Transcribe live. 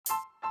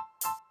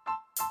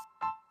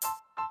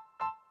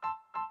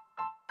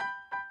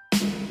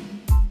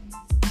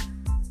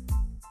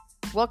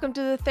Welcome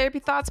to the Therapy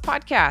Thoughts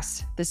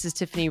podcast. This is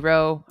Tiffany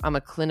Rowe. I'm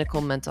a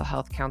clinical mental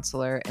health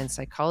counselor and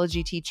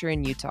psychology teacher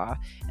in Utah,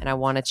 and I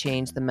want to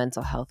change the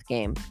mental health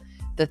game.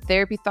 The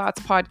Therapy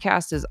Thoughts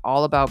podcast is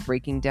all about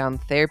breaking down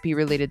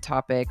therapy-related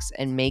topics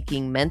and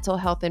making mental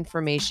health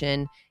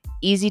information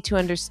easy to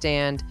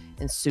understand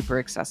and super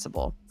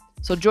accessible.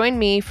 So join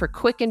me for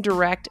quick and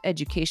direct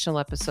educational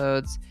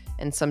episodes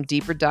and some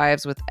deeper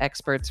dives with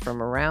experts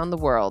from around the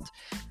world.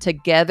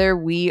 Together,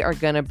 we are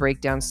going to break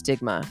down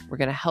stigma. We're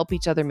going to help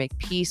each other make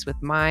peace with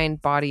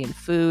mind, body, and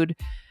food.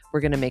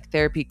 We're going to make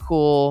therapy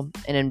cool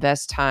and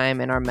invest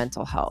time in our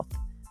mental health.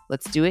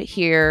 Let's do it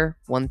here,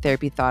 one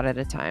therapy thought at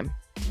a time.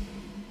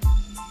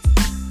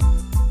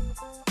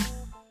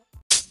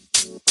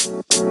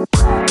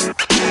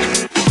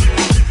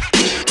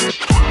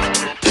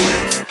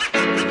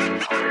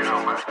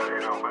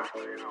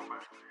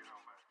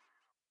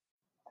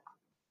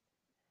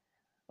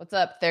 What's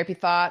up, Therapy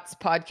Thoughts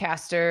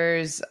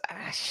podcasters?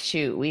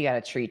 Shoot, we got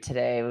a treat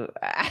today.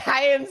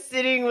 I am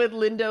sitting with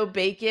Lindo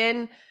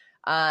Bacon,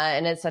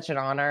 and it's such an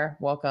honor.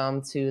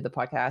 Welcome to the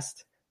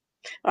podcast.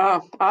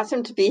 Oh,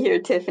 awesome to be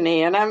here,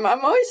 Tiffany. And I'm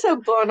always so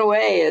blown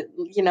away at,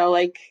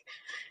 like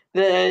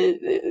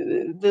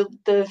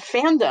the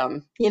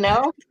fandom,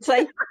 It's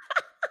like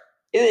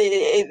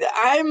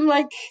I'm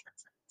like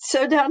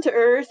so down to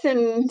earth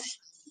and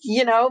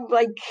I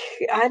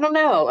don't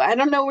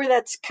know where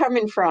that's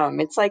coming from.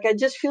 It's like I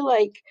just feel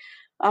like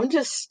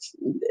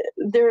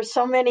there are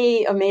so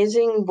many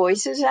amazing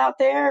voices out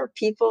there,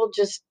 people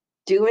just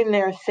doing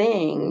their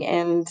thing,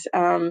 and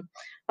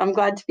I'm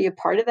glad to be a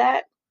part of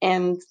that.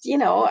 And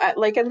I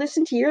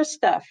listen to your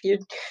stuff.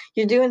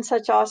 You're doing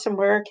such awesome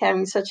work,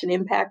 having such an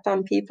impact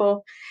on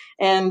people,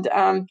 and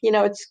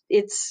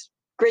it's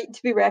great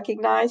to be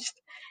recognized.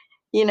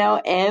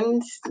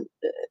 And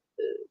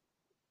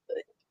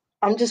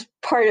I'm just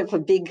part of a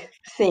big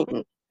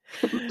thing.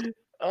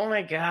 Oh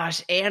my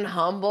gosh. And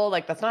humble.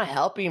 Like, that's not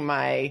helping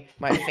my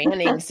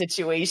fanning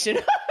situation.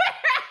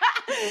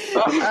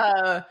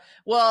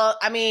 Well,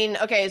 I mean,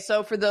 okay.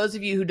 So for those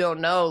of you who don't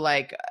know,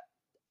 like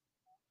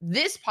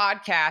this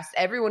podcast,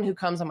 everyone who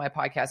comes on my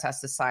podcast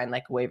has to sign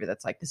like a waiver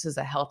that's like, this is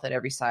a health at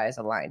every size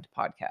aligned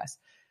podcast.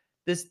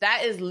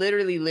 That is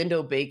literally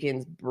Lindo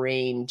Bacon's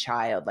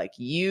brainchild. Like,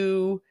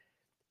 you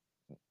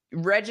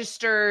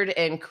registered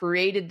and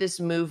created this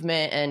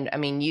movement, and I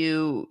mean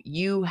you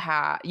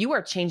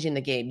are changing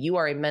the game. You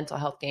are a mental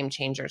health game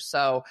changer.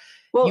 So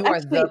well,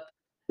 actually,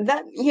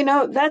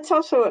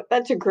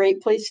 that's a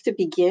great place to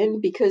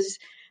begin, because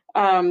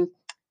I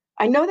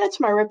know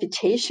that's my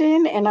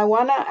reputation, and I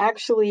want to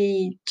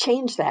actually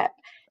change that.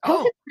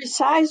 Health at Every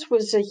Size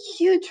was a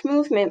huge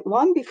movement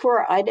long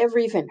before I'd ever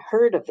even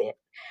heard of it.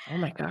 Oh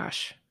my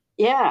gosh.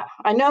 Yeah,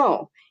 I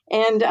know.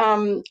 And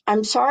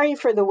I'm sorry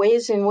for the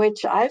ways in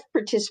which I've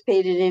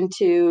participated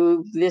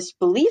into this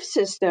belief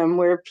system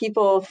where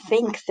people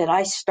think that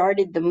I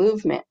started the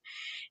movement.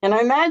 And I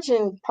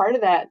imagine part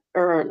of that,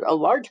 or a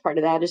large part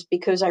of that, is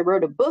because I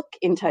wrote a book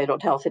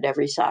entitled Health at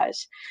Every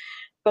Size.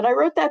 But I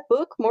wrote that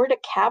book more to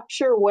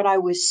capture what I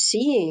was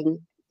seeing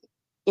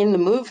in the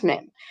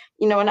movement.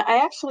 And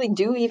I actually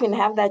do even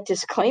have that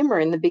disclaimer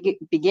in the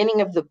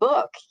beginning of the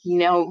book,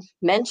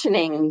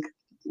 mentioning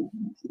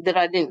that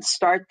I didn't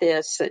start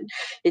this,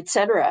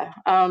 etc.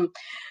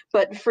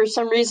 But for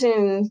some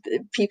reason,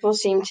 people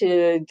seem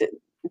to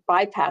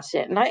bypass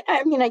it. And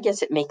I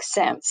guess it makes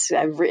sense.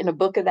 I've written a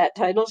book of that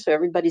title, so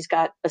everybody's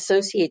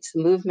associates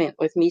the movement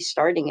with me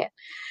starting it.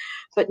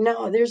 But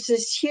no, there's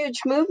this huge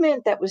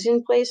movement that was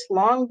in place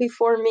long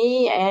before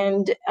me.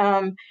 And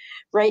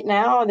right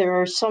now, there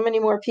are so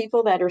many more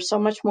people that are so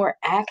much more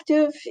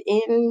active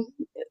in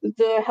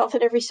the Health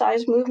at Every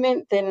Size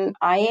movement than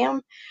I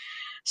am.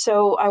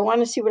 So I want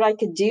to see what I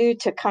could do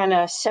to kind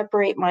of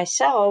separate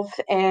myself.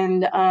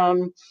 And I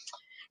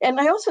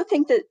also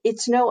think that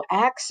it's no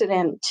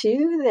accident,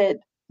 too, that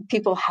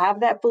people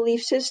have that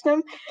belief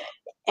system,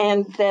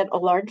 and that a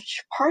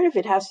large part of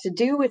it has to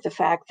do with the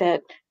fact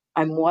that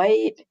I'm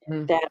white,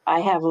 that I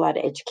have a lot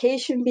of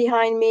education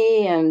behind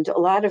me and a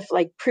lot of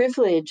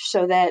privilege,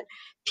 so that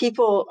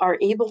people are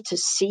able to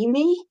see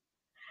me.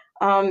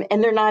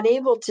 And they're not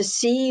able to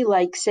see,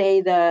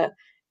 say, the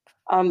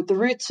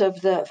roots of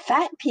the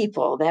fat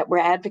people that were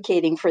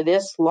advocating for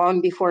this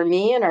long before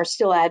me and are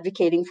still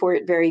advocating for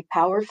it very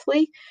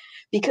powerfully,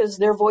 because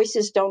their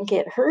voices don't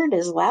get heard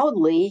as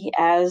loudly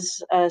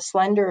as a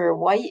slender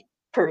white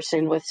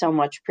person with so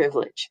much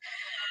privilege.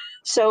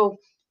 So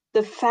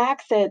the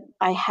fact that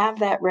I have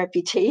that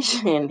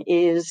reputation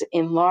is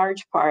in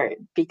large part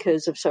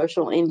because of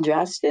social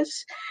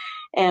injustice.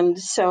 And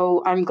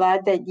so I'm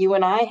glad that you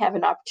and I have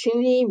an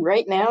opportunity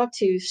right now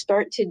to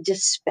start to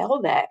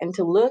dispel that and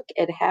to look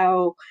at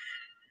how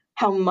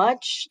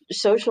much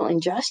social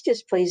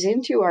injustice plays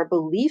into our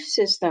belief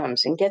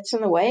systems and gets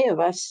in the way of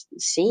us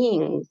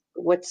seeing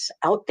what's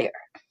out there.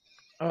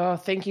 Oh,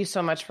 thank you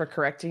so much for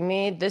correcting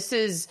me. This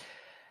is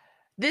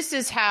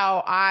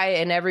how I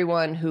and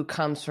everyone who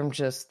comes from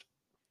just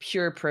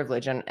pure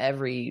privilege on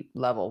every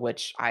level,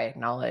 which I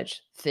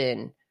acknowledge,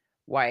 thin,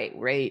 white,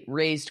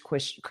 raised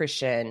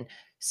Christian,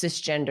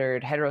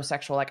 cisgendered,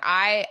 heterosexual. Like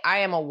I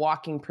am a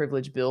walking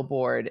privilege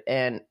billboard.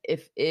 And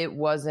if it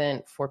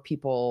wasn't for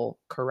people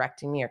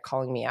correcting me or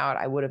calling me out,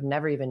 I would have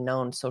never even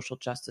known social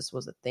justice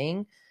was a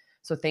thing.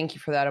 So thank you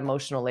for that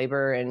emotional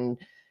labor and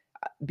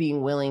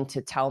being willing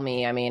to tell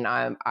me. I mean,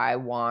 I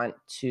want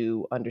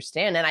to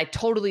understand. And I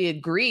totally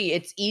agree.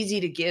 It's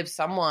easy to give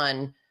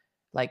someone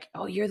like,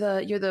 oh, you're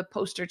the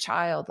poster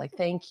child. Like,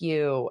 thank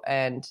you.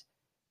 And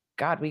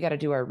God, we got to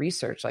do our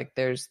research. Like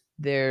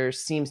there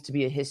seems to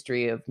be a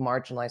history of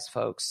marginalized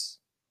folks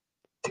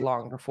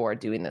long before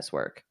doing this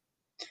work.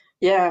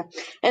 Yeah.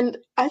 And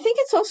I think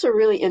it's also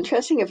really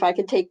interesting, if I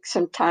could take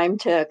some time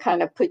to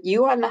kind of put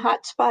you on the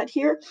hot spot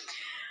here.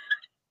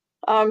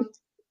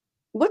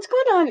 What's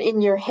going on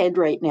in your head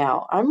right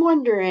now? I'm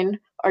wondering,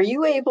 are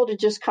you able to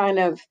just kind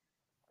of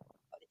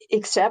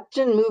accept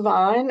and move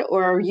on,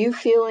 or are you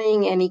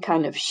feeling any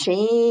kind of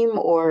shame,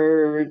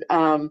 or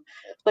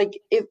like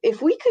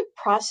if we could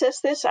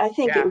process this, I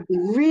think it would be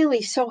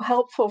really so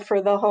helpful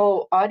for the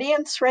whole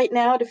audience right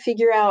now to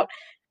figure out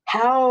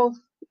how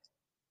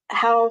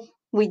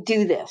we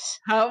do this.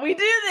 How we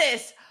do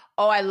this.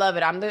 Oh, I love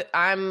it.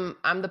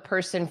 I'm the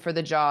person for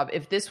the job.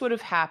 If this would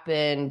have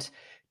happened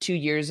 2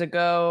 years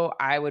ago,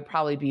 I would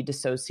probably be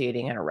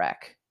dissociating in a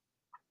wreck.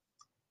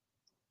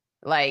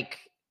 Like,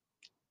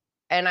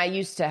 and I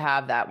used to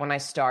have that when I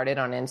started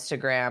on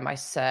Instagram. I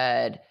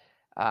said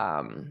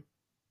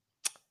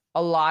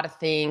a lot of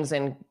things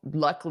and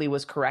luckily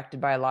was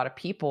corrected by a lot of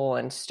people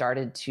and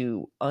started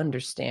to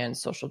understand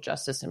social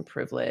justice and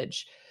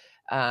privilege.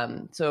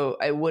 So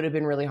it would have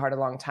been really hard a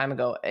long time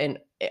ago. And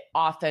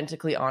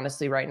authentically,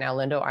 honestly, right now,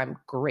 Lindo, I'm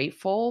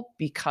grateful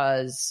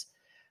because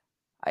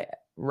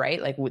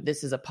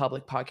this is a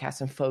public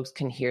podcast and folks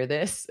can hear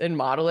this and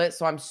model it.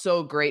 So I'm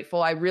so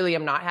grateful. I really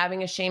am not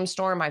having a shame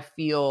storm. I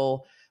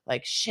feel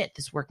like, shit,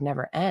 this work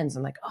never ends.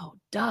 I'm like, oh,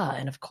 duh.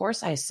 And of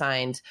course I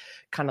assigned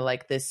kind of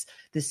like this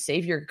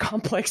savior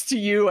complex to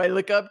you. I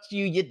look up to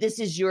you. This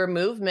is your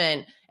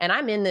movement. And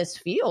I'm in this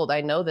field.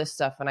 I know this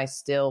stuff and I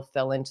still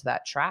fell into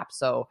that trap.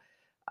 So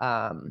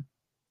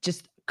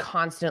just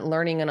constant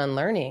learning and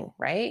unlearning,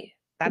 right?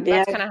 That's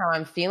kind of how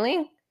I'm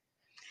feeling.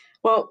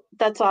 Well,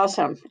 that's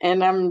awesome.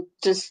 And I'm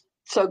just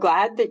so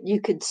glad that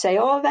you could say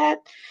all of that,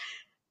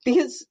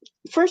 because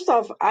first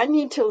off, I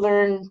need to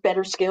learn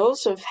better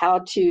skills of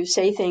how to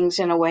say things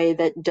in a way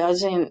that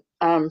doesn't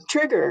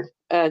trigger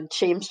a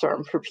shame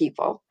storm for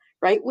people,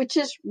 right? Which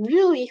is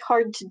really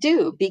hard to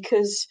do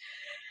because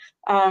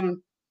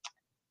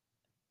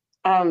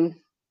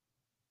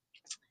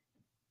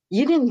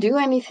you didn't do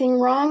anything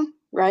wrong,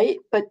 right?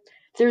 But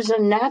there's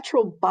a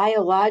natural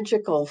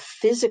biological,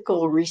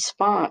 physical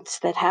response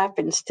that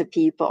happens to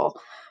people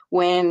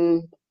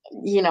when,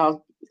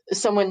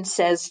 someone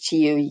says to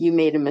you, you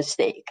made a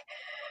mistake,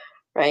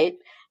 right?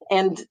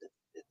 And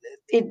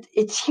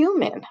it's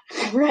human,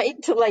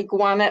 right? To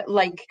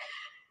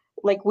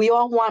we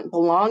all want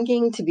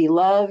belonging, to be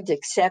loved,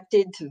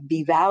 accepted, to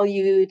be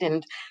valued.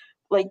 And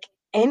like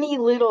any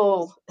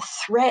little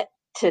threat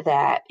to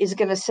that is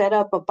going to set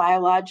up a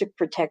biologic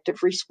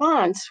protective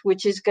response,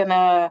 which is going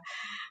to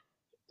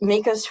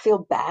make us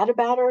feel bad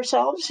about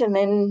ourselves and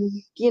then,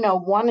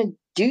 want to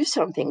do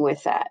something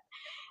with that.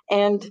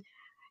 And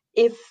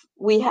if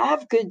we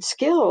have good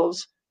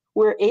skills,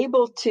 we're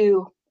able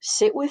to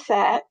sit with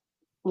that,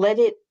 let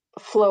it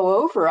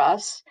flow over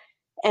us,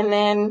 and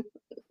then,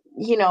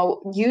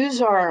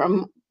 use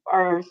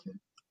our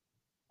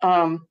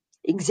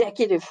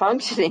executive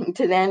functioning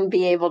to then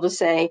be able to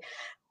say,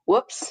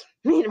 whoops,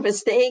 made a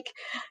mistake,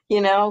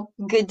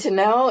 good to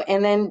know.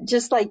 And then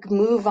just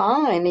move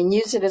on and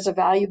use it as a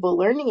valuable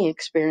learning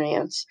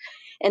experience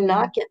and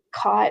not get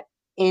caught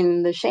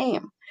in the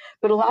shame.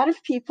 But a lot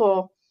of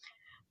people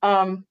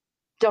don't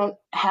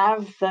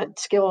have that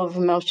skill of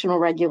emotional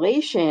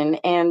regulation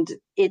and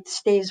it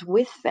stays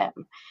with them,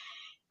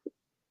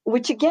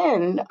 which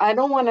again, I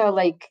don't want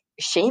to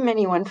shame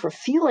anyone for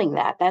feeling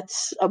that.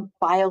 That's a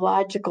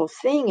biological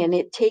thing and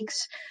it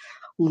takes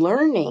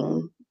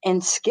learning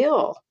and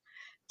skill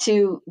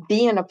to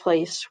be in a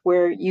place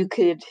where you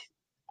could,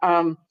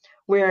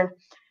 where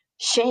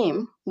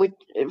shame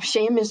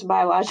is a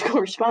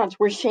biological response,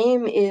 where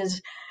shame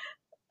is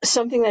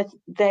something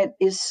that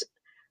is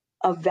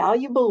a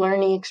valuable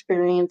learning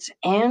experience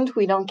and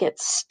we don't get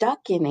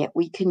stuck in it.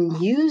 We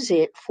can use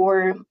it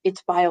for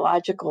its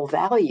biological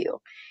value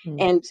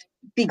and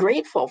be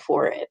grateful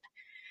for it.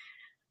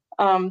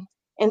 And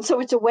so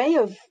it's a way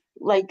of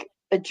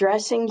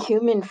addressing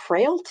human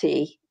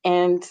frailty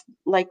and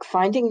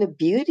finding the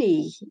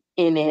beauty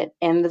in it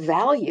and the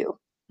value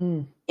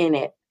in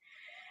it.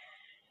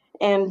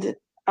 And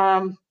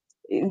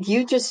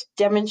you just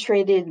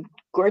demonstrated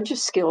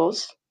gorgeous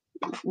skills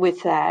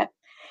with that.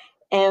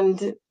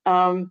 And,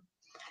 and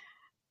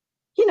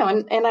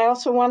I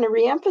also want to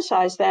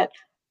reemphasize that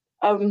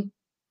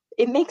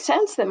it makes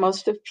sense that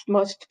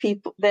most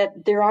people,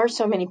 that there are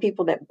so many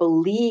people that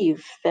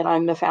believe that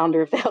I'm the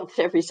founder of the Health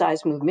at Every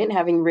Size movement,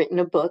 having written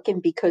a book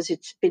and because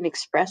it's been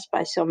expressed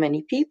by so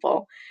many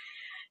people.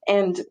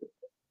 And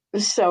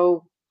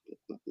so,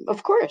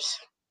 of course,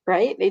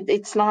 right?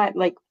 It's not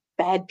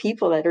bad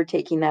people that are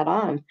taking that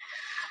on.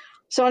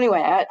 So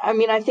anyway, I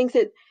mean, I think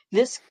that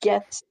this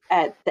gets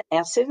at the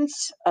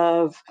essence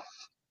of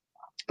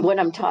what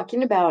I'm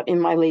talking about in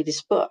my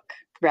latest book,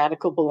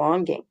 Radical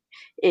Belonging,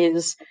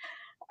 is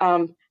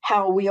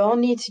how we all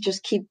need to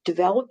just keep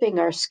developing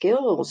our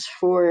skills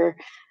for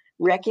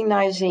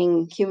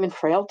recognizing human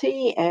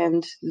frailty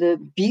and the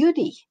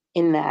beauty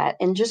in that,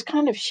 and just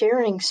kind of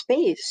sharing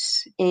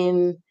space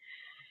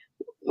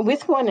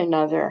with one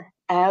another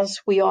as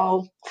we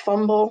all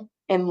fumble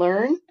and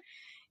learn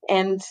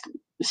and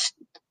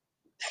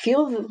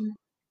feel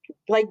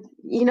like,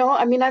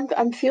 I mean,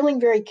 I'm feeling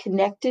very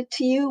connected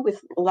to you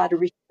with a lot of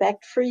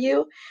respect for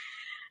you.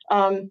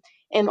 And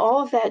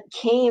all of that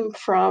came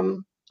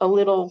from a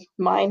little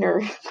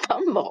minor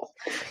fumble,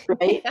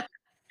 right? Yeah.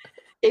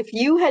 If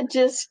you had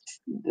just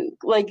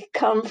like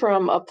come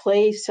from a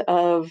place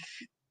of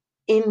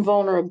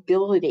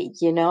invulnerability,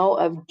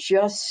 of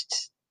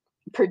just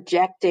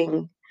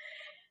projecting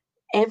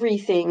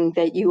everything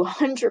that you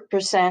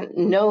 100%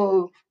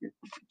 know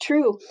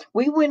true,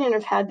 we wouldn't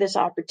have had this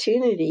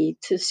opportunity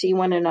to see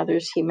one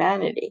another's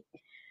humanity,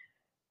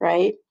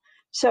 right?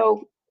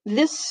 So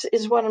this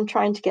is what I'm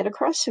trying to get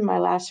across in my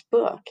last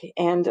book.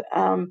 And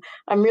I'm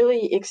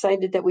really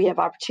excited that we have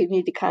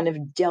opportunity to kind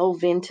of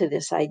delve into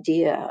this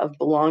idea of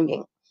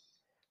belonging.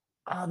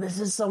 Oh, this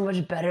is so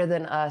much better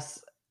than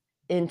us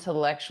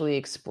intellectually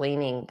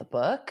explaining the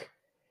book,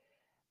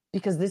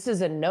 because this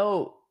is a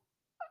note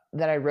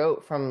that I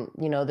wrote from,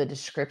 the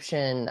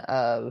description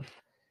of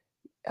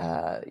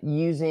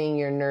using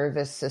your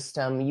nervous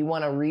system. You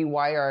want to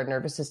rewire our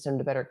nervous system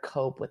to better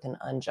cope with an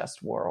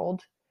unjust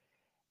world.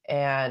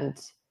 And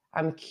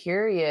I'm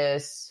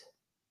curious,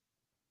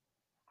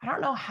 I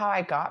don't know how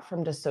I got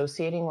from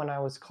dissociating when I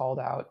was called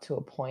out to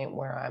a point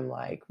where I'm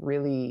like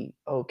really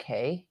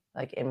okay,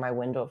 like in my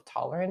window of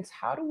tolerance.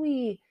 How do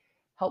we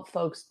help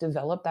folks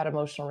develop that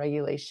emotional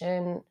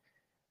regulation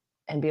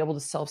and be able to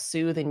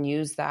self-soothe and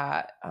use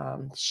that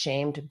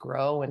shame to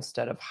grow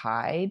instead of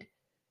hide?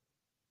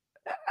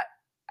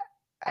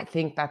 I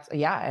think that's,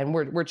 and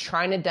we're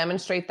trying to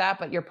demonstrate that,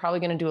 but you're probably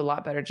going to do a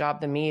lot better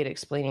job than me at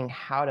explaining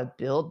how to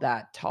build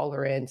that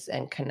tolerance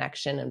and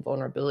connection and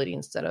vulnerability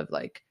instead of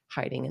like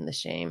hiding in the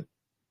shame.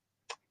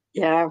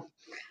 Yeah.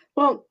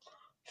 Well,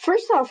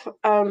 first off,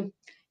 you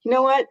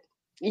know what?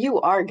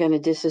 You are going to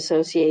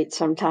disassociate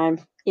sometime,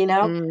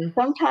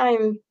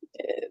 sometime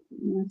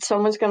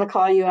someone's going to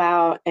call you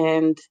out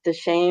and the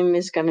shame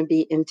is going to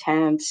be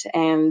intense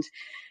and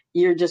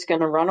you're just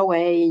going to run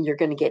away. You're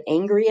going to get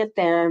angry at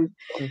them.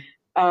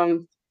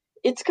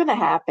 It's going to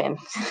happen.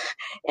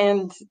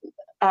 And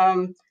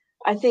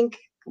I think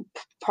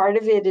part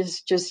of it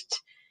is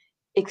just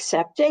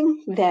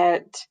accepting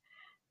that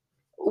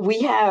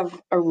we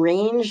have a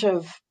range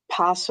of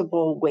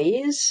possible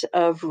ways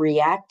of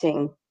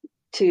reacting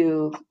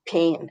to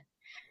pain.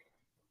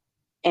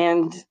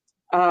 And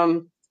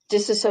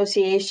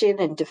disassociation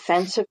and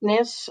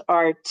defensiveness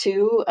are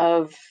two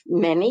of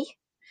many.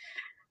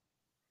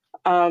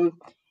 And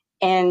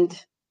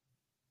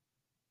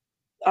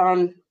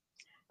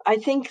I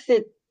think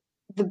that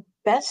the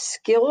best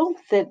skill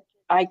that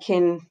I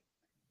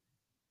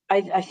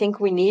think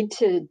we need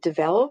to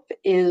develop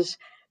is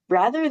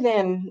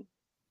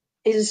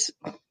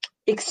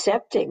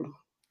accepting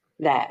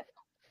that,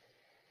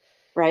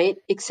 right?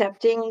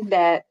 Accepting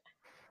that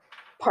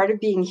part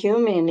of being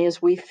human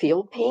is we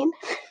feel pain.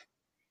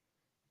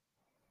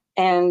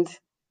 And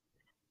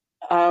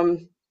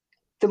the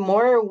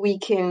more we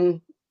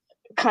can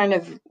kind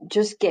of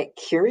just get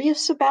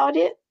curious about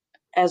it,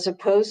 as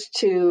opposed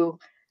to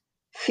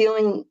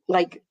feeling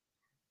like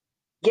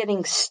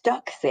getting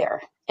stuck there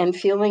and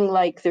feeling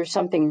like there's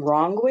something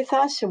wrong with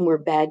us and we're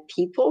bad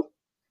people,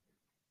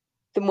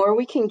 the more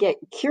we can get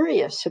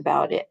curious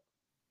about it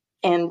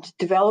and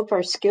develop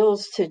our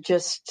skills to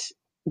just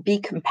be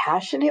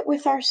compassionate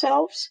with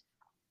ourselves,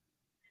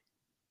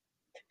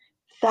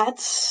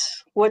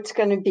 that's what's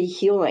going to be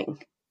healing.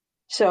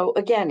 So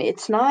again,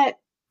 it's not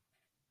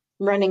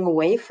running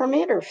away from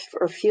it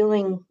or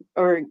feeling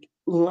or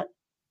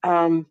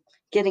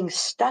getting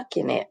stuck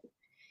in it.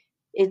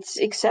 It's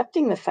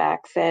accepting the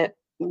fact that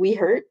we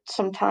hurt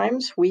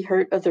sometimes, we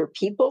hurt other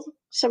people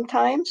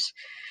sometimes,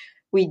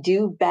 we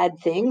do bad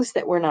things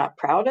that we're not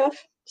proud of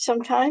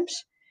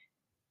sometimes.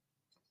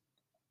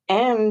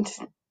 And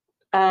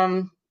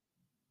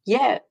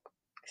yet,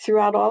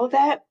 throughout all of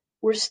that,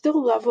 we're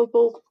still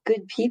lovable,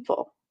 good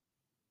people,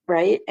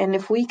 right? And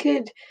if we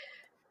could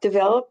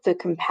develop the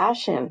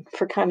compassion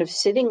for kind of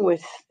sitting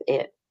with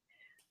it,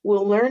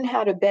 we'll learn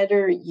how to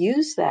better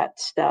use that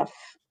stuff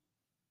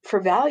for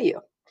value,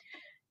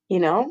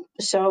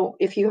 So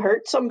if you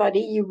hurt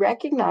somebody, you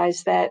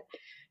recognize that,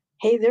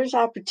 hey, there's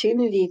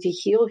opportunity to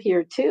heal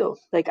here too.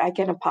 Like I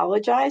can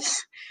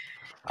apologize.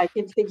 I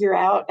can figure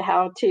out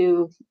how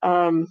to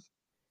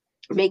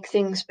make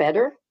things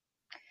better.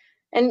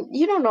 And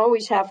you don't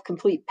always have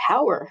complete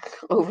power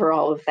over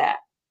all of that.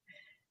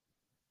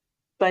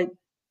 But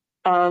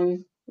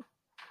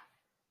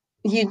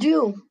you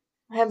do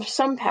have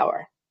some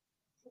power.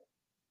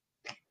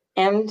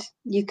 And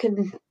you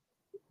can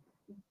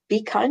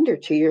be kinder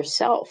to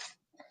yourself.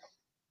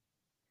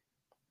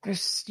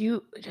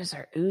 You just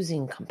are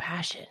oozing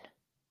compassion.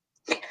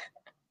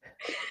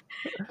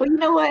 Well, you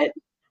know what?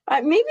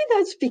 Maybe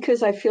that's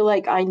because I feel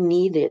like I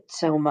need it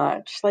so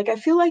much. Like, I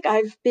feel like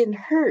I've been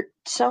hurt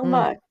so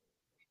much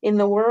in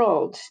the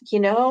world,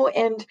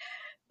 and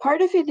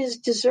part of it is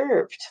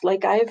deserved.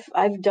 Like,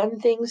 I've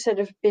done things that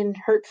have been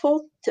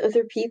hurtful to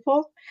other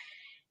people.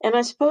 And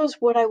I suppose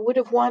what I would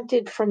have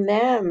wanted from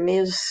them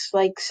is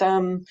like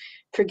some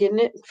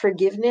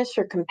forgiveness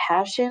or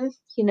compassion,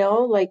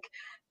 like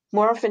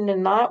more often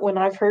than not, when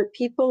I've hurt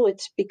people,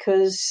 it's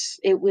because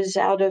it was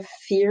out of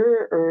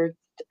fear or,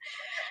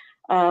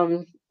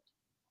 um,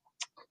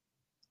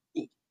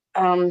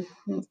 um,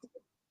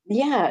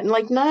 yeah, and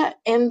like not,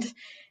 and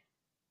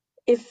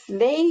if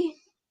they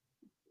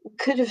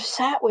could have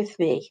sat with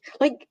me,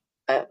 like,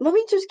 let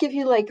me just give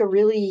you like a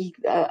really,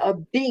 a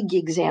big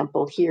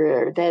example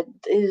here that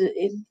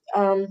is,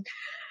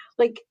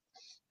 like,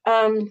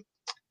 um,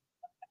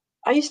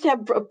 I used to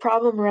have a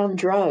problem around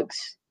drugs,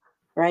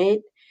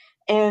 right?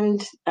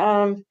 And,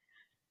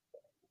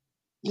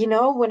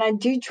 when I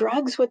do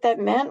drugs, what that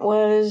meant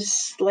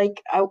was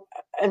like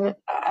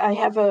I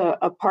have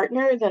a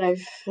partner that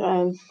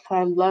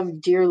I love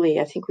dearly.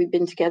 I think we've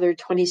been together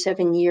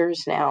 27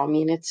 years now. I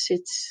mean, it's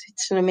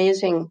an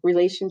amazing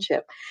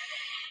relationship.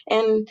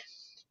 And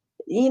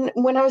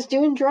when I was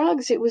doing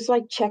drugs, it was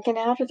like checking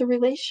out of the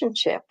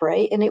relationship,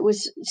 right? And it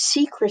was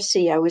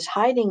secrecy. I was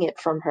hiding it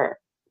from her,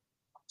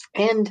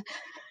 and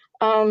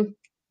um,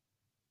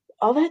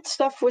 all that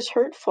stuff was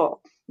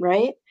hurtful,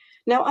 right?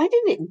 Now, I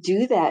didn't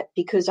do that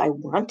because I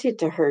wanted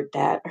to hurt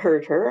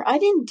her. I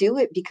didn't do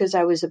it because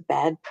I was a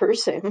bad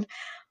person.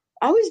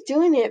 I was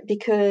doing it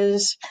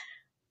because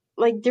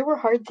like there were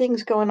hard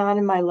things going on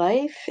in my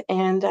life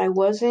and I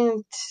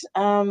wasn't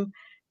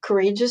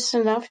courageous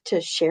enough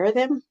to share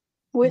them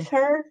with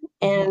her,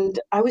 and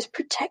I was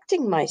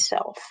protecting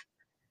myself,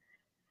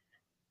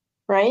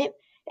 right?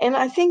 And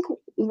I think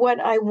what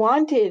I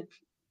wanted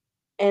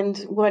and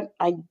what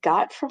I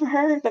got from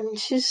her, I mean,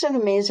 she's an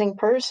amazing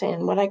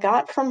person. What I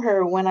got from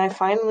her when I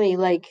finally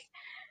like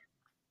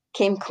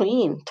came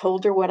clean,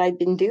 told her what I'd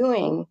been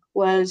doing,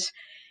 was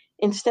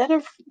instead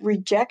of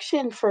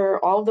rejection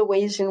for all the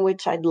ways in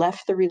which I'd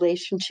left the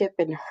relationship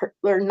and hurt,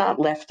 or not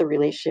left the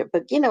relationship,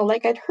 but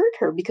like I'd hurt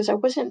her because I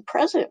wasn't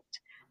present,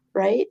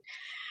 right?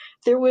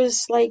 There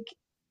was like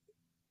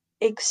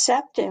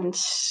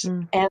acceptance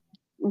and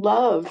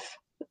love,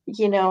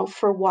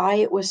 for why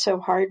it was so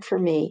hard for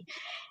me,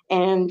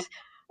 and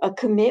a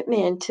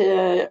commitment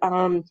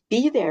to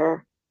be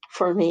there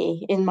for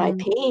me in my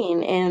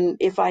pain. And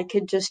if I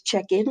could just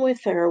check in with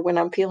her when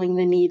I'm feeling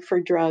the need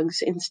for drugs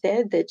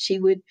instead, that she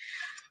would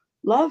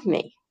love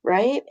me,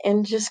 right?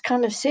 And just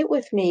kind of sit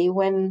with me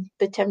when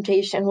the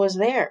temptation was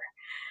there,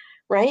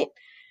 right?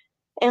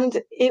 And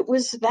it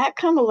was that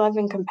kind of love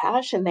and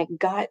compassion that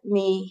got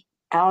me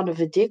out of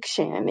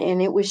addiction.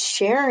 And it was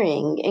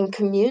sharing in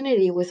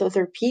community with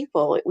other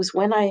people. It was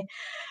when I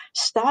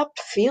stopped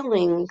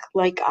feeling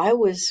like I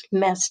was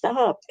messed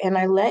up and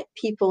I let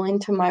people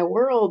into my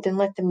world and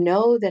let them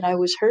know that I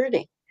was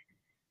hurting.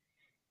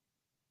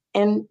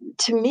 And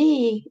to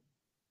me,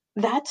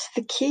 that's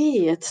the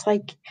key. It's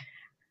like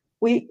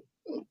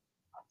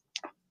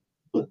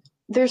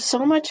there's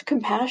so much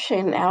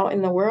compassion out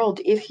in the world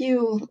if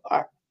you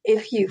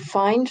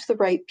find the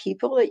right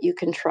people that you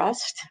can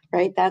trust,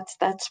 right?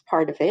 That's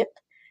part of it.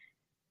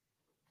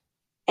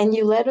 And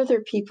you let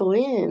other people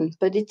in,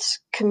 but it's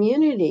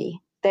community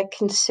that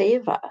can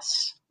save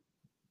us.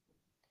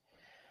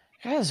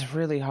 That is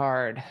really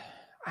hard.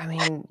 I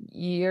mean,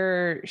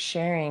 you're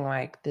sharing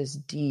like this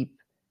deep,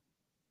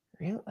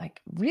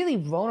 really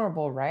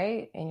vulnerable,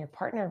 right? And your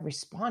partner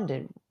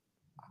responded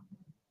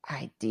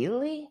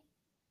ideally.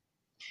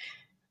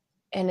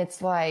 And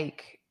it's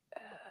like,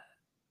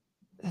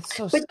 it's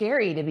so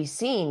scary to be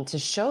seen, to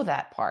show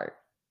that part.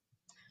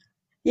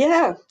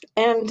 Yeah.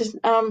 And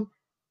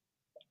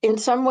in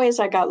some ways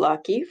I got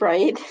lucky,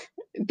 right?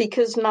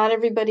 Because not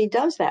everybody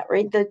does that,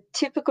 right? The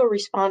typical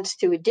response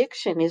to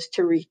addiction is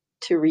to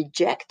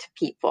reject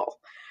people,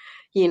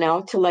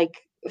 to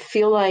like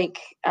feel like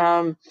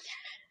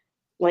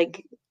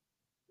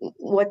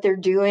what they're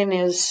doing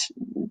is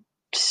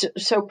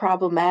so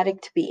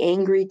problematic, to be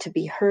angry, to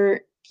be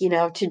hurt,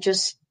 to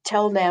just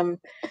tell them,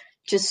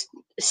 just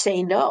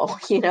say no,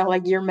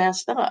 like you're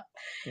messed up.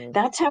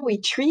 That's how we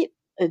treat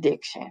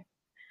addiction,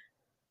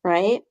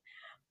 right?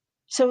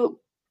 So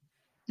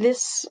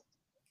this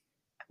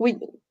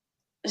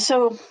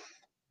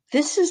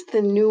is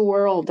the new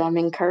world I'm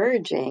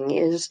encouraging,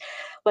 is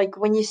like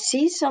when you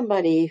see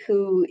somebody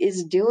who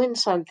is doing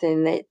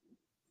something that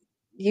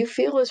you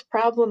feel is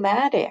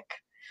problematic,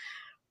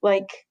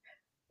 like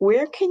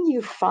where can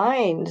you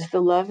find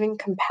the love and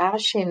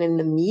compassion in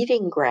the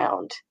meeting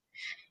ground?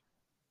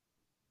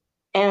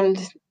 And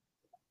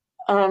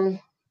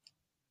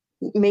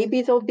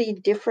maybe there'll be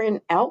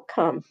different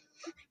outcome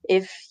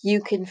if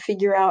you can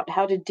figure out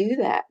how to do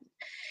that.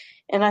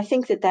 And I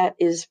think that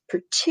is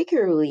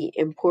particularly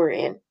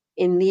important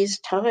in these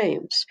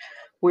times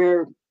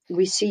where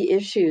we see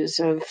issues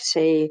of,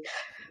 say,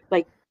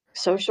 like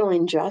social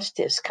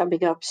injustice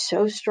coming up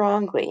so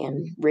strongly,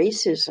 and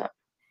racism.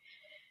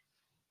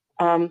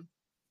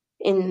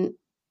 In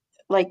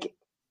like,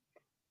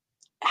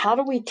 how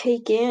do we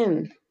take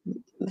in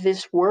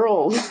this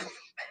world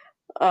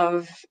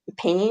of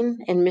pain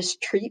and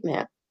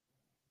mistreatment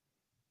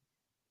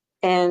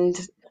and,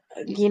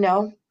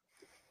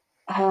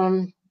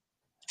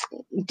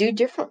 do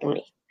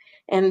differently?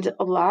 And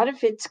a lot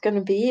of it's going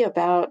to be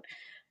about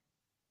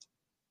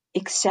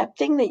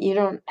accepting that you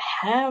don't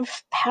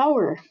have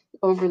power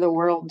over the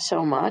world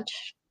so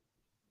much,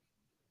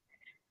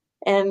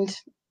 and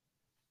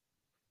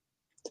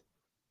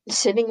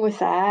sitting with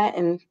that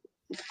and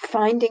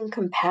finding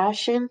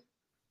compassion.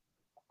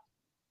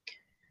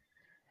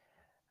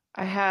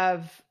 I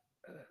have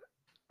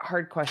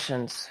hard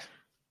questions.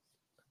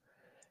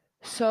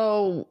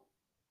 So,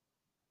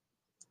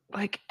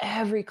 like,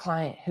 every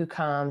client who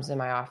comes in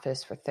my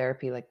office for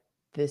therapy, like,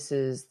 this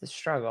is the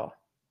struggle.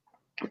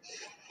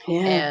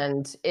 Yeah.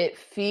 And it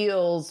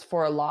feels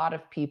for a lot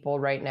of people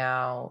right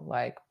now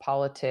like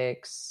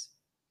politics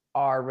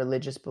are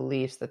religious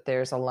beliefs, that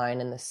there's a line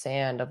in the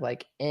sand of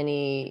like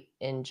any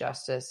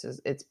injustice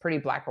it's pretty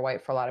black or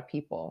white for a lot of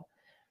people.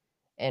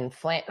 And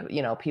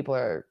people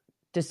are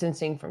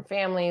distancing from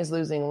families,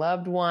 losing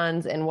loved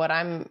ones. And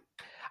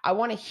I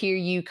want to hear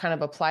you kind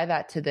of apply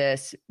that to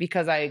this,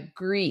 because I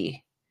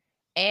agree.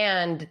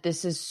 And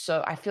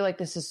I feel like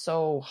this is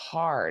so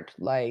hard.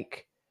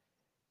 Like,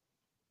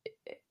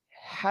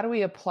 how do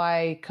we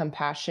apply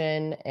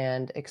compassion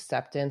and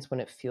acceptance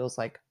when it feels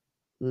like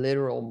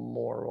literal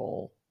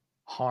moral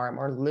harm,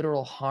 or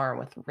literal harm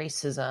with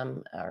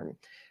racism, or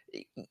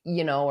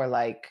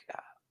like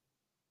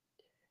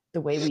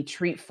the way we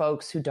treat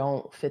folks who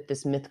don't fit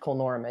this mythical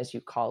norm, as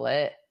you call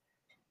it?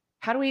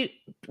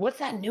 What's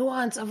that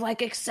nuance of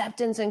like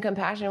acceptance and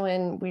compassion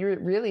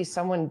when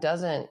someone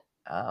doesn't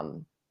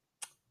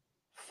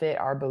fit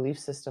our belief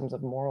systems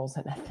of morals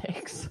and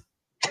ethics?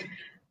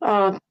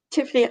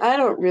 Tiffany, I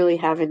don't really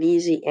have an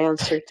easy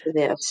answer to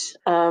this.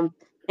 And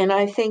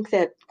I think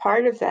that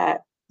part of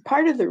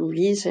the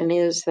reason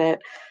is that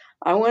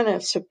I want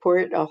to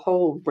support a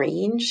whole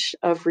range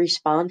of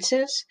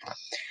responses.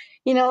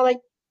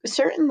 Like,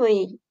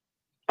 certainly,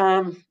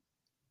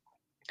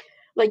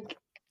 like,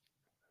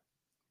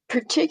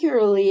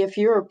 particularly if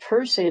you're a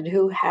person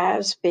who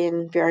has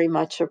been very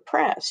much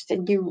oppressed,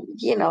 and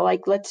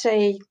like, let's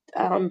say,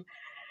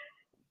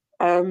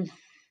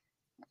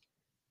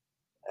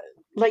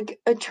 like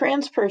a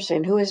trans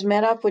person who has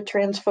met up with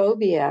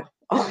transphobia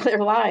all their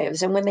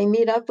lives, and when they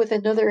meet up with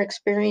another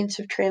experience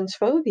of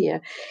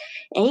transphobia,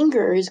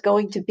 anger is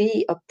going to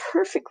be a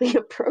perfectly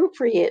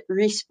appropriate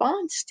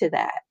response to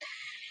that.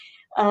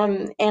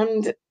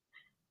 And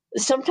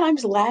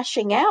sometimes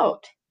lashing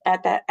out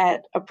at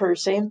a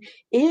person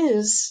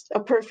is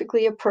a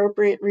perfectly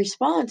appropriate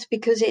response,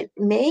 because it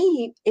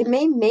may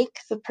make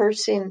the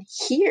person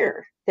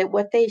hear that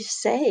what they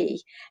say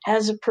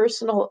has a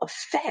personal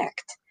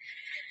effect.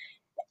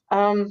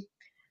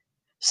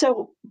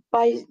 So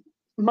by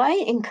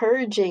my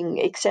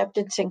encouraging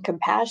acceptance and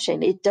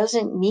compassion, it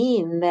doesn't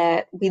mean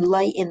that we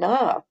lighten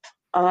up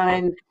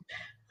on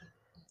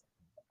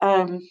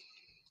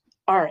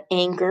our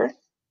anger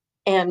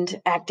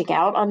and acting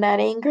out on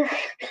that anger.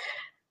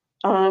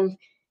 I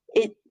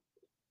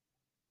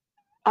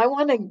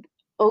want to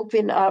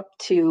open up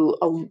to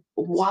a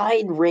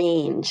wide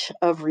range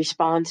of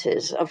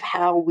responses of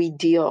how we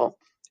deal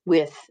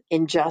with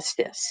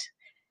injustice,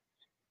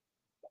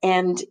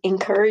 and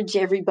encourage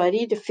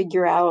everybody to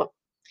figure out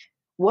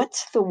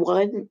what's the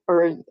one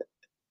or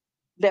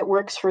that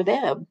works for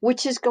them,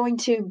 which is going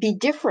to be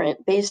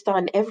different based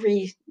on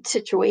every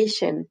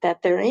situation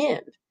that they're in.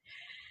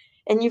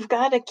 And you've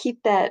got to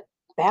keep that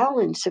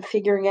balance of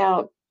figuring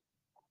out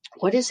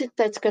what is it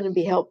that's going to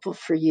be helpful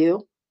for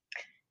you.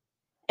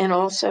 And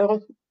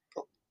also,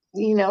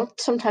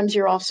 sometimes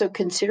you're also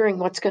considering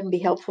what's going to be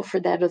helpful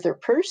for that other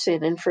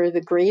person and for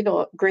the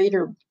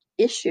greater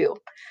issue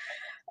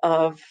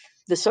of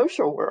the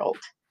social world.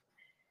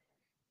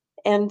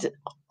 And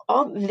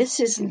all this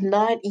is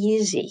not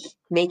easy,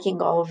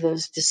 making all of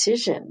those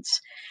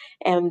decisions.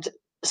 And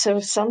so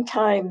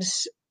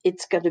sometimes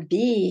it's going to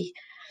be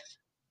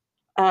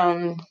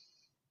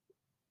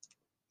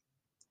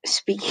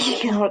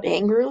speaking out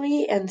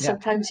angrily, and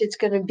sometimes it's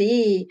going to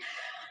be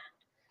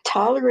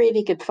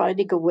tolerating and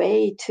finding a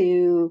way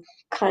to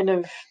kind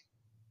of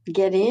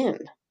get in.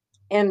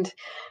 And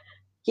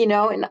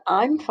and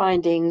I'm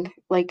finding,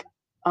 like,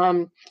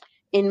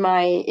 in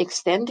my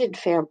extended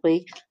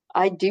family,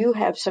 I do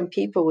have some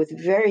people with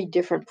very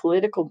different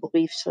political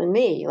beliefs than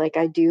me. Like,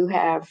 I do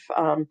have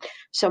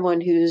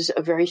someone who's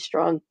a very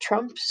strong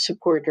Trump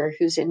supporter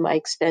who's in my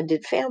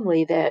extended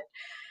family that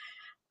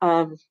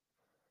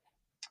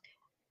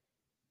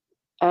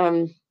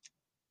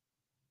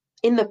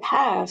in the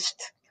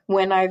past,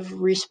 when I've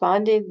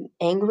responded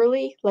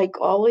angrily, like,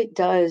 all it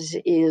does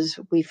is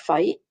we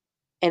fight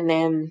and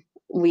then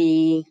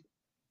we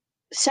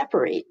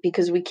separate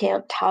because we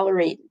can't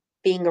tolerate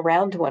being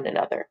around one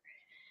another.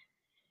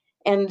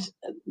 And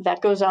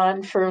that goes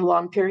on for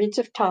long periods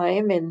of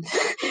time. And,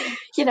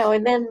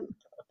 and then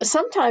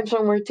sometimes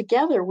when we're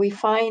together, we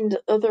find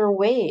other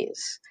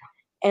ways.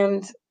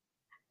 And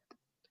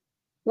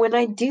when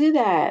I do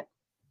that,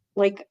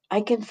 like,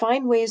 I can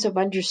find ways of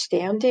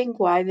understanding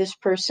why this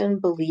person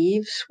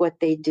believes what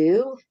they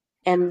do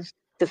and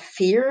the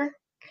fear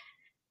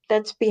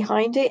that's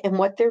behind it and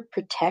what they're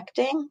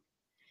protecting.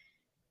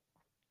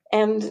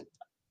 And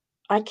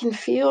I can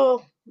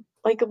feel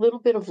like a little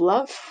bit of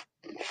love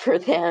for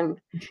them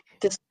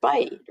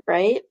despite,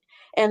 right?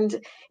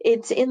 And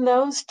it's in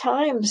those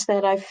times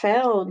that I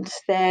found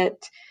that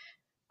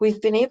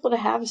we've been able to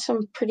have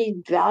some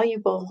pretty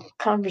valuable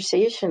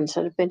conversations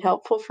that have been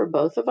helpful for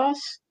both of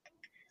us.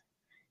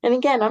 And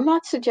again, I'm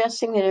not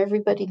suggesting that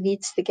everybody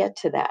needs to get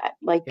to that.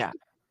 Like, Yeah.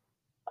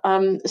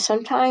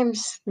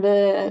 Sometimes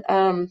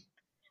the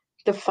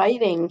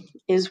fighting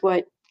is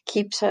what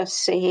keeps us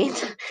sane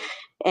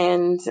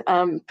and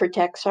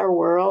protects our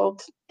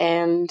world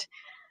and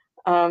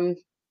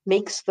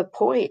makes the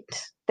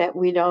point that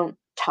we don't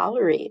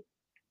tolerate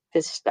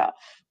this stuff.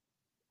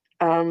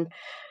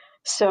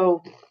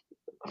 So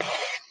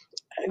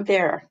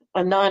there,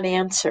 a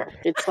non-answer.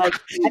 It's like,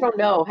 I don't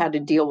know how to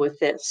deal with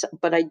this,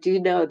 but I do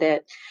know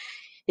that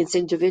it's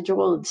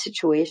individual and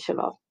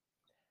situational.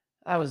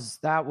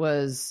 That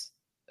was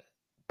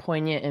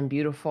poignant and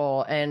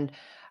beautiful. And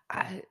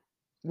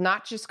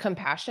not just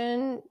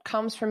compassion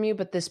comes from you,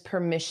 but this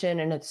permission,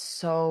 and it's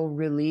so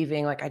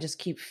relieving. Like, I just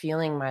keep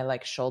feeling my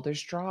like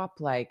shoulders drop,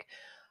 like,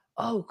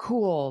 oh,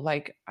 cool.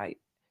 Like,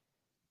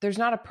 there's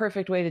not a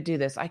perfect way to do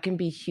this. I can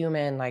be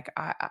human. Like,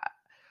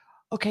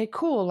 okay,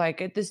 cool.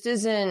 Like, this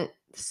isn't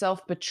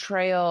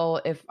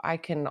self-betrayal if I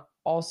can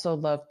also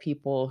love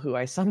people who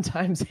I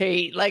sometimes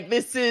hate. Like,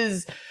 this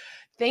is,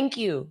 thank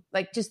you.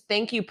 Like, just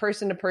thank you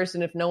person to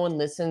person. If no one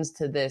listens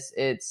to this,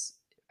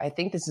 I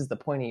think this is the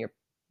point of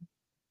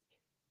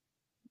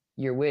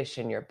your wish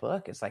in your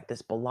book. It's like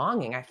this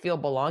belonging. I feel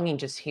belonging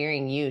just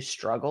hearing you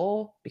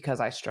struggle, because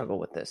I struggle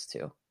with this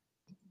too.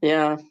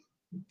 Yeah.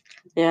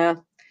 Yeah.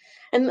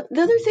 And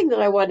the other thing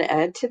that I want to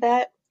add to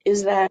that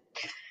is that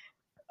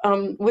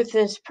with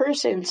this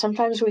person,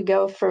 sometimes we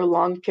go for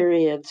long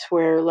periods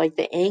where like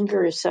the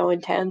anger is so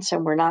intense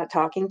and we're not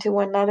talking to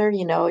one another.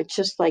 It's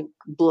just like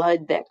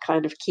blood that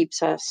kind of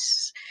keeps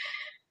us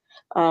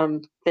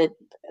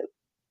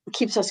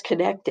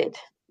connected,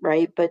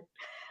 right? But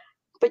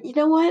you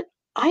know what?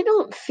 I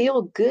don't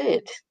feel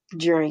good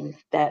during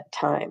that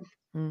time.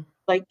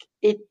 Like,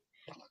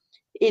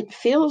 it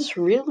feels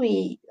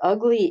really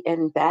ugly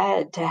and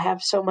bad to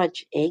have so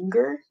much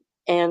anger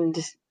and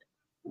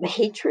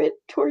hatred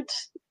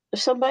towards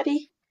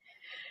somebody.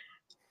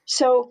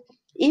 So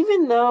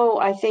even though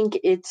I think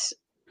it's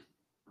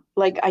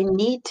like I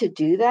need to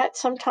do that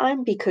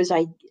sometime, because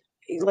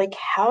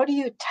how do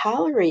you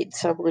tolerate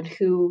someone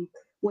who,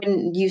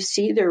 when you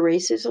see their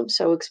racism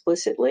so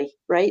explicitly,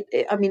 right?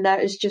 I mean,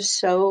 that is just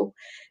so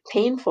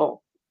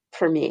painful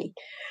for me.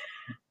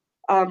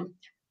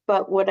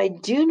 But what I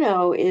do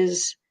know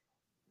is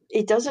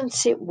it doesn't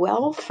sit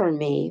well for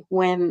me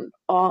when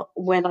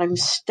I'm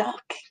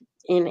stuck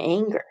in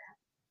anger.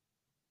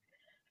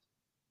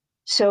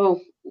 So,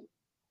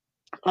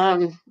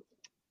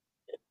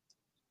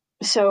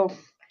 so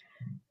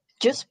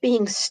just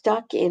being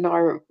stuck in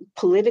our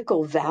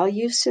political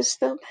value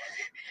system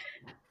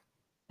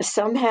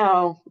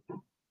somehow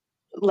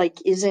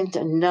isn't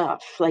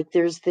enough. Like,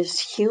 there's this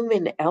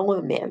human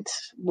element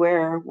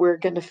where we're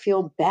going to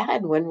feel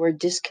bad when we're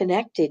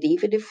disconnected,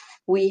 even if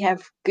we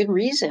have good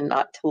reason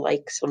not to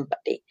like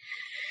somebody.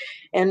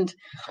 And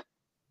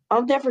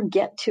I'll never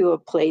get to a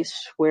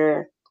place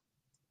where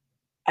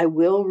I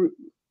will,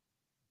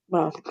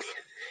 well,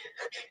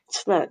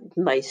 it's not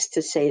nice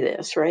to say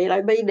this, right?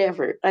 I may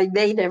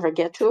never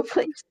get to a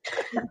place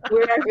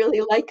where I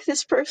really like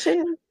this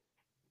person,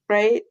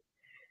 right?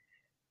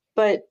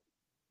 But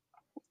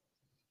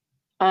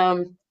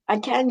I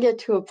can get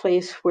to a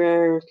place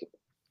where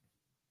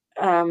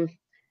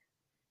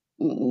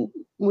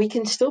we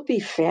can still be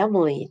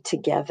family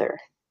together,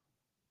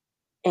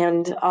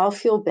 and I'll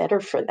feel better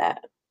for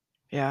that.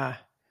 Yeah.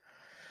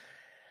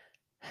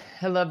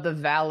 I love the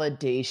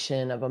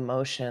validation of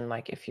emotion.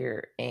 Like, if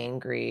you're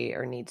angry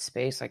or need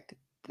space, like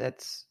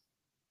that's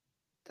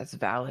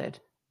valid.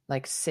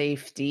 Like,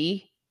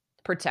 safety,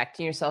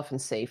 protecting yourself in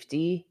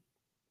safety.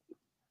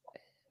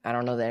 I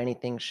don't know that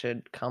anything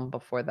should come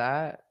before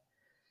that.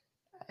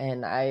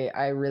 And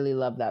I really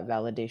love that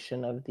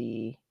validation of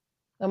the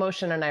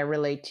emotion. And I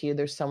relate to you.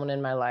 There's someone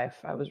in my life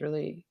I was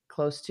really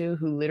close to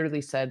who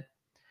literally said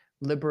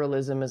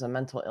liberalism is a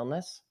mental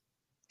illness.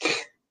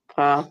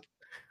 Wow.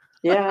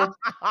 Yeah.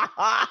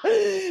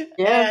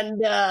 Yeah.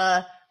 And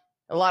a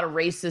lot of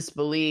racist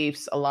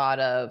beliefs, a lot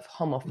of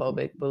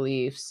homophobic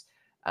beliefs.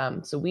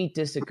 So we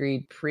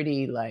disagreed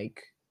pretty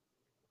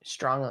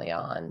strongly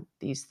on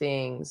these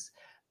things.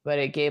 But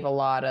it gave a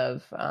lot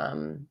of,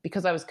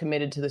 because I was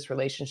committed to this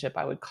relationship,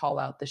 I would call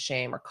out the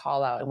shame or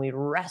call out, and we'd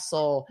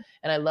wrestle.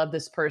 And I love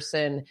this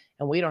person,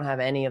 and we don't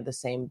have any of the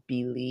same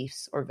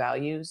beliefs or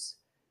values.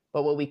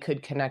 But what we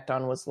could connect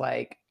on was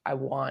like, I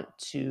want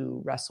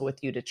to wrestle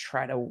with you to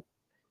try to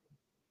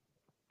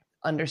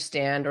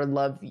understand or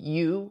love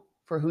you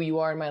for who you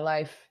are in my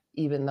life,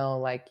 even though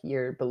like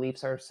your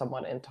beliefs are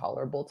somewhat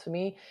intolerable to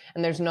me.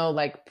 And there's no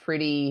like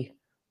pretty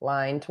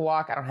line to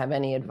walk. I don't have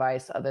any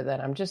advice other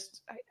than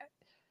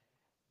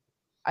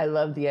I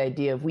love the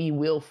idea of we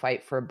will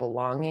fight for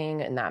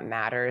belonging, and that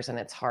matters. And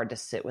it's hard to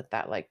sit with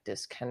that like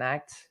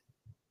disconnect.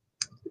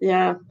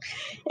 Yeah.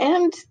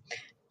 And,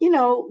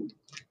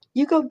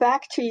 you go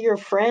back to your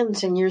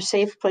friends and your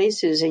safe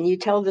places and you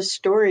tell the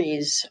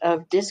stories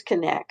of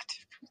disconnect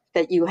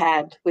that you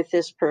had with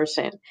this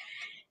person.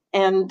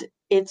 And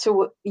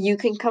you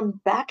can come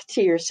back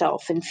to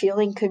yourself and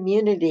feeling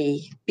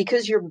community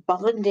because you're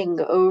bonding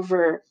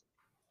over,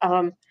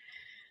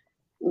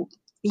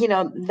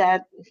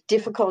 that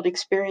difficult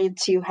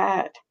experience you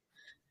had.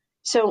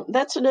 So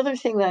that's another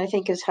thing that I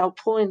think is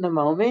helpful in the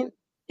moment,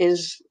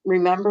 is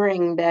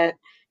remembering that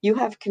you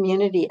have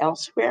community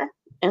elsewhere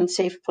and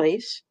safe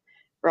place,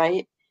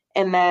 right?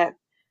 And that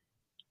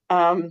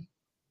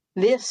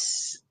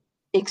this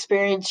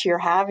experience you're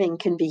having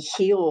can be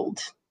healed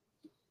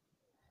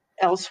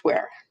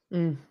elsewhere.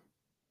 There's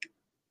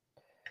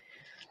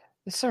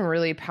some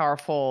really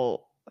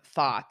powerful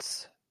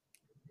thoughts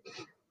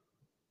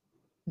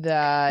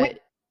that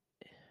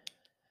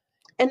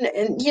and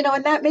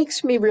that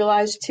makes me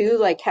realize too,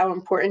 like how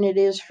important it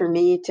is for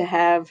me to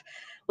have,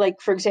 like,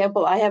 for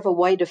example, I have a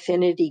white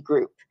affinity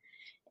group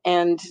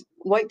and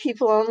white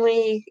people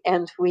only,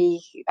 and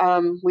we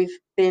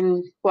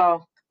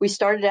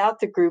started out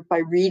the group by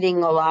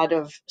reading a lot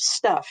of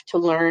stuff to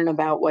learn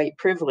about white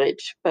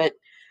privilege, but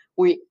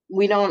we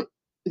don't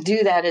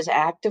do that as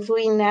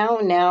actively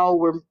now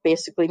we're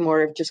basically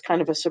more of just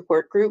kind of a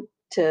support group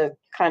to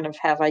kind of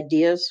have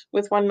ideas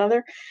with one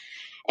another.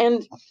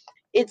 And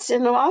it's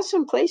an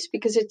awesome place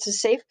because it's a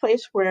safe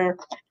place where,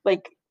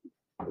 like,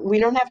 we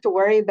don't have to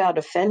worry about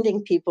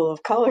offending people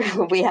of color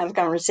when we have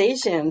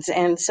conversations.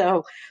 And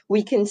so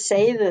we can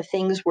say the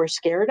things we're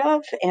scared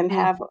of and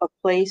have a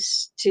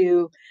place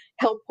to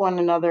help one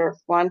another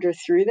wander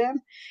through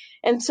them.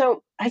 And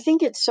so I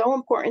think it's so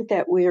important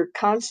that we're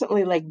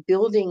constantly like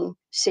building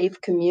safe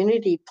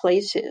community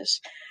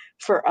places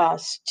for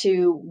us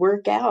to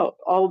work out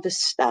all the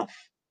stuff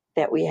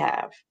that we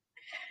have.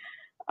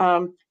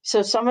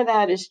 So some of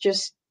that is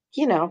just,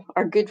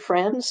 our good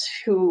friends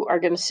who are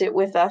going to sit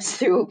with us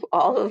through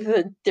all of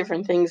the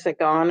different things that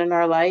go on in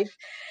our life.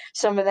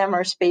 Some of them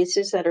are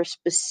spaces that are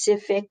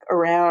specific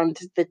around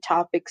the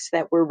topics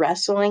that we're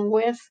wrestling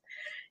with,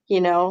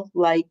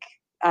 like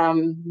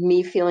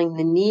me feeling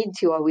the need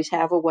to always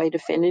have a white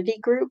affinity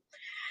group.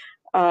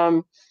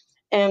 Like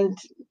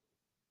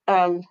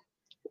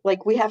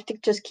we have to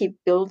just keep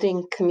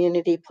building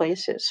community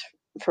places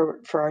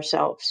for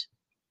ourselves.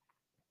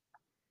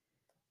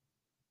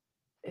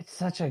 It's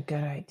such a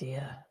good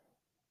idea.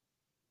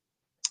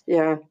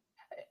 Yeah.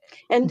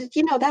 And,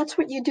 that's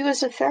what you do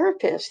as a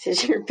therapist,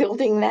 is you're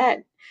building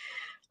that,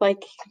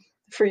 like,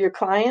 for your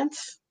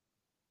clients.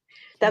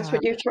 That's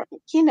what you're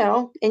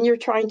trying, and you're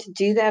trying to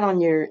do that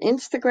on your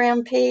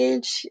Instagram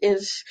page,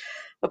 is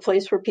a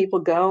place where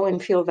people go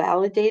and feel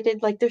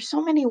validated. Like, there's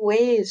so many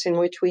ways in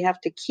which we have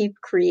to keep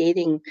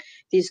creating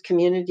these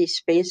community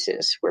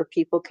spaces where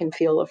people can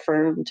feel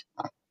affirmed.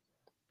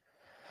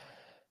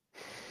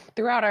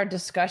 Throughout our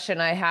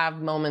discussion, I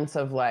have moments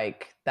of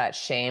like that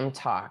shame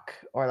talk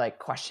or like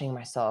questioning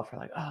myself or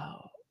like,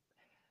 oh.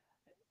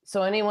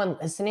 So anyone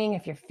listening,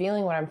 if you're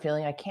feeling what I'm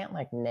feeling, I can't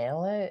like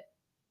nail it.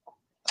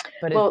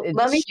 But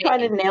let me try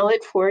to nail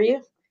it for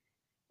you.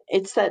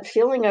 It's that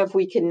feeling of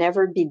we can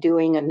never be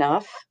doing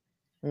enough,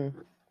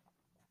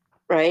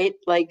 right?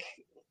 Like,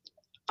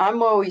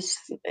 I'm always,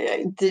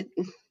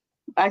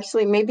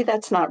 actually, maybe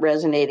that's not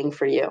resonating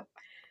for you.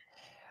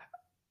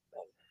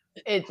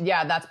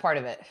 Yeah, that's part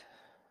of it.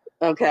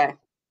 Okay.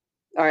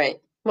 All right.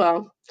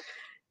 Well,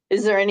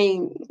 is there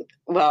any,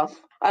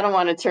 I don't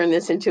want to turn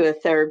this into a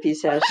therapy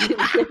session.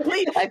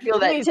 Please, I feel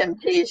that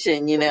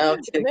temptation,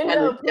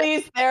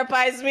 please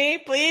therapize me,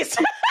 please.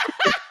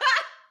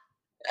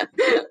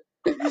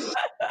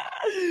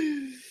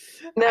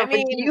 No, but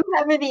do you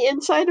have any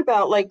insight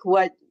about like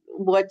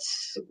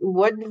what's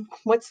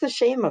the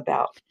shame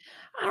about?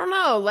 I don't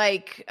know.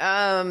 Like,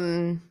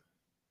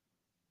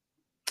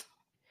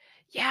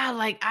 yeah,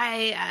 like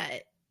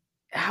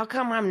how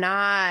come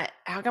I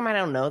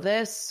don't know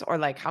this? Or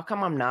like, how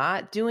come I'm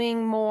not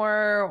doing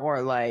more?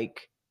 Or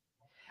like,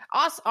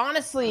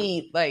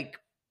 honestly, like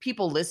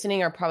people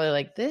listening are probably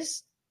like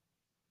this,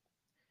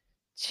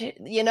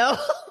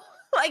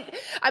 like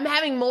I'm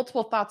having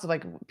multiple thoughts of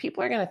like,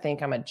 people are going to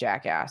think I'm a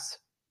jackass.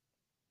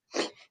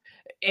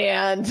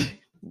 And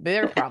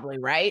they're probably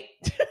right.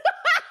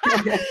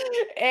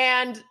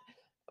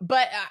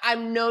 But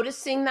I'm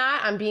noticing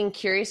that. I'm being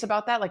curious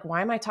about that. Like,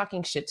 why am I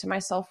talking shit to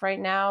myself right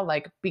now?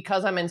 Like,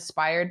 because I'm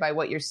inspired by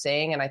what you're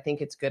saying and I think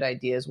it's good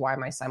ideas. Why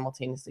am I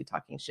simultaneously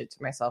talking shit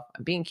to myself?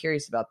 I'm being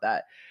curious about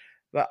that.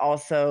 But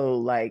also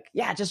like,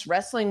 yeah, just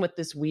wrestling with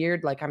this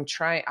weird, like I'm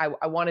trying,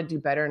 I want to do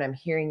better and I'm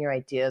hearing your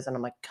ideas and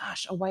I'm like,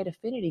 gosh, a white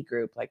affinity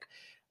group, like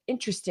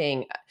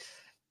interesting.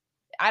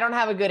 I don't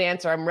have a good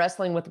answer. I'm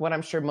wrestling with what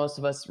I'm sure most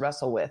of us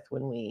wrestle with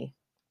when we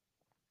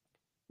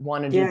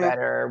want to do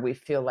better. We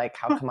feel like,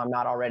 how come I'm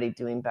not already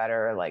doing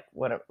better? Like,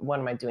 what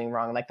am I doing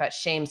wrong? Like, that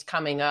shame's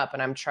coming up,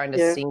 and I'm trying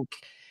to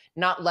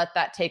not let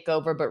that take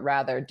over, but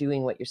rather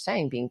doing what you're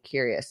saying, being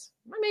curious.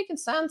 Am I making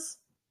sense?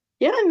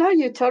 Yeah, no,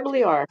 you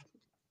totally are.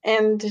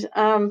 And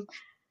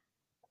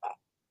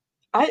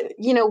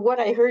what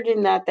I heard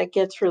in that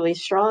gets really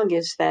strong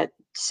is that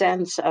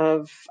sense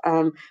of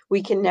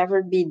we can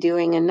never be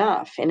doing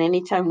enough. And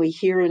anytime we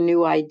hear a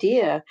new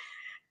idea,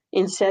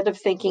 instead of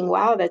thinking,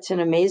 wow, that's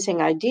an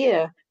amazing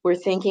idea, we're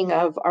thinking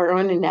of our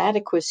own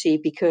inadequacy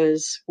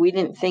because we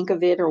didn't think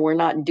of it or we're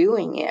not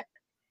doing it.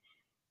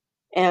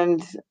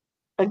 And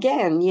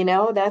again,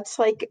 that's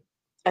like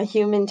a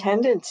human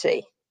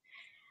tendency.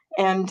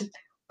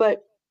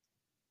 But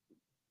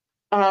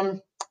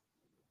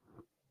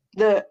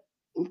the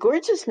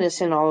gorgeousness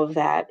in all of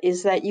that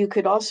is that you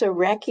could also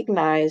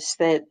recognize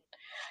that,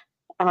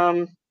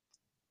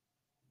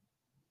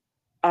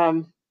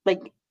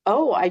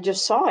 I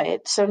just saw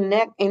it. So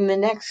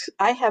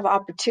I have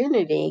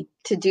opportunity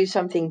to do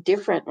something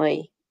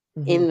differently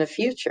in the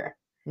future.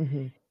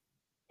 Mm-hmm.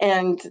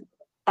 And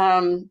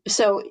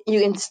so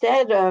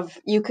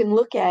you can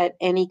look at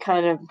any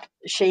kind of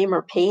shame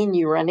or pain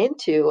you run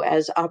into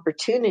as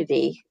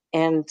opportunity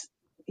and,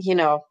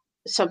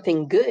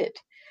 something good.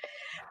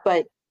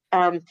 But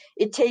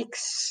it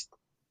takes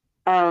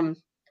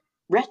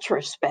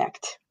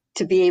retrospect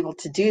to be able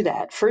to do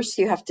that. First,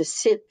 you have to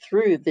sit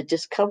through the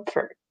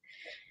discomfort.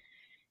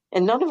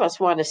 And none of us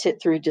want to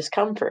sit through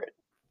discomfort,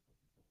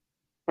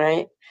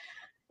 right?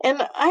 And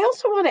I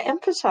also want to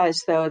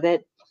emphasize, though,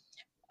 that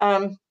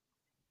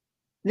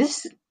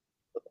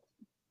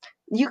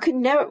you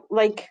can never,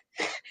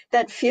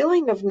 that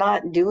feeling of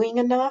not doing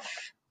enough,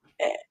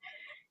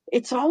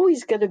 it's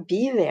always going to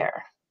be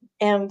there.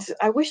 And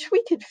I wish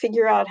we could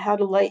figure out how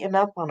to lighten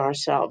up on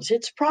ourselves.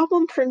 It's a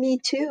problem for me,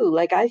 too.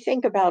 Like, I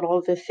think about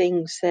all the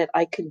things that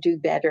I could do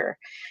better.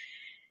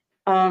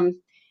 And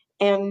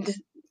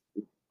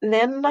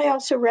then I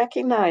also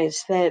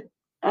recognize that,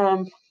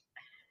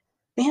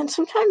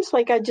 sometimes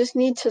I just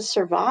need to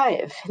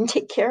survive and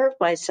take care of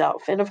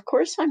myself. And of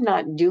course, I'm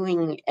not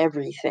doing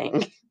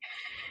everything.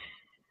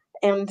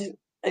 And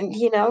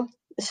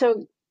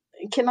so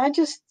can I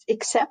just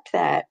accept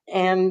that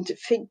and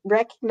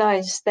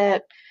recognize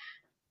that,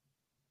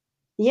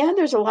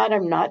 there's a lot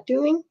I'm not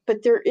doing,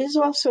 but there is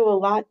also a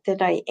lot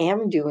that I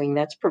am doing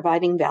that's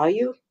providing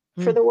value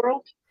for the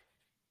world.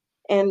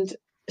 And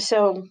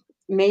so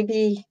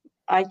maybe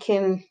I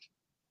can,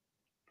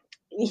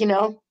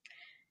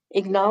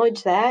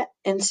 acknowledge that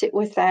and sit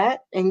with that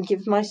and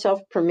give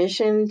myself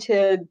permission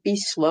to be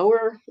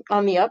slower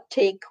on the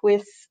uptake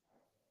with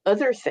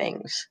other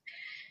things,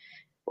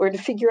 or to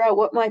figure out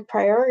what my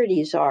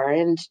priorities are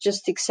and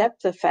just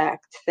accept the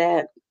fact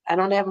that I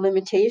don't have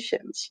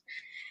limitations.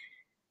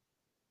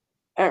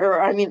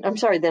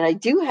 That I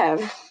do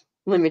have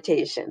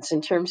limitations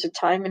in terms of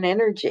time and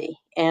energy,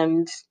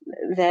 and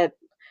that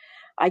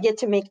I get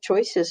to make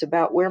choices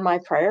about where my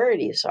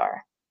priorities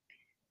are.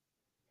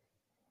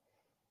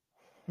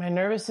 My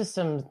nervous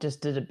system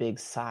just did a big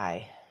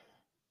sigh.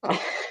 And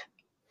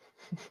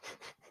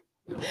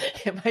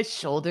my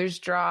shoulders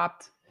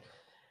dropped.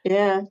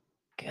 Yeah.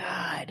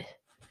 God.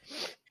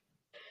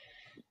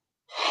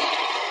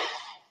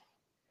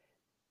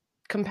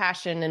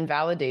 Compassion and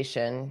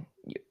validation.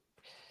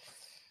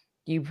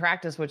 You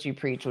practice what you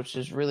preach, which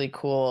is really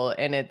cool.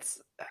 And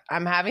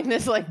I'm having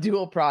this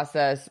dual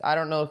process. I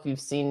don't know if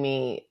you've seen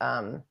me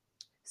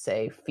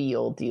say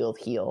feel, deal,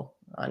 heal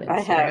on Instagram.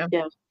 I have,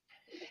 yeah.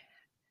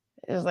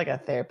 It was like a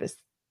therapist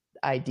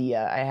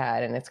idea I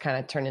had, and it's kind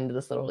of turned into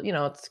this little,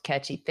 it's a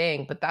catchy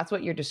thing, but that's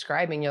what you're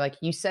describing. You're like,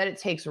 you said it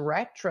takes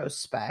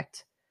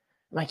retrospect.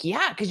 I'm like,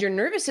 yeah, because your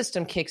nervous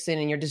system kicks in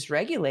and you're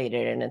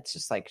dysregulated, and it's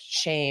just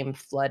shame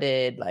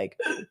flooded,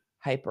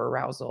 hyper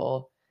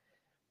arousal.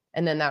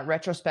 And then that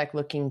retrospect,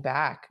 looking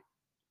back,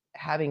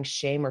 having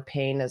shame or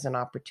pain as an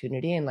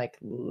opportunity and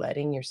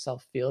letting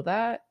yourself feel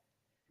that.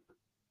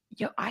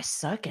 I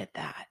suck at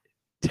that.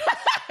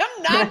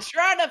 I'm not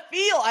trying to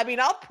feel.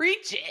 I'll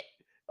preach it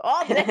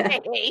all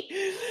day.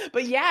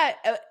 But yeah,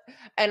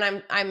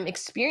 and I'm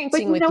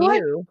experiencing with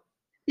you.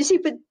 You see,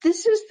 but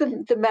this is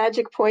the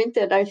magic point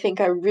that I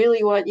think I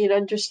really want you to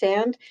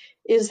understand,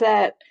 is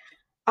that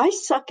I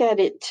suck at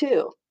it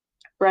too,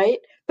 right?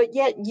 But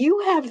yet you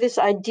have this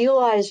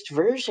idealized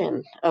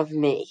version of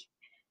me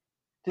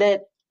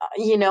that,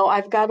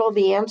 I've got all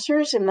the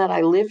answers and that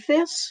I live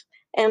this.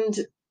 And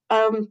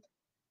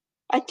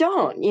I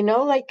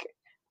don't,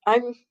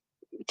 I'm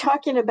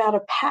talking about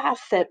a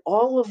path that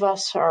all of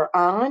us are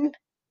on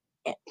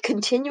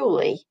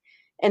continually,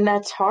 and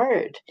that's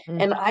hard.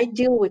 And I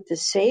deal with the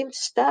same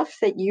stuff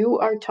that you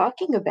are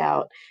talking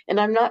about, and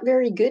I'm not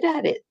very good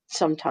at it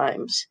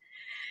sometimes.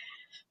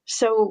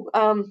 So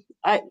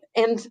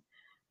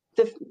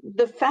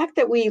the fact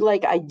that we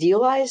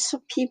idealize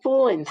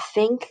people and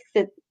think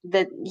that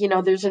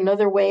there's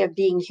another way of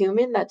being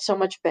human that's so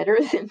much better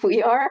than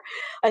we are,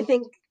 I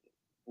think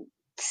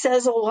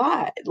says a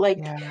lot.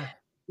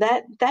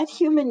 that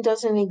human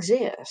doesn't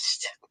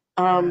exist.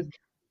 Yeah.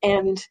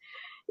 And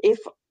if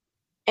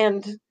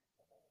and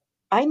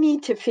I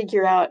need to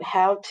figure out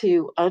how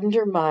to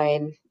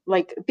undermine,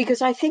 like,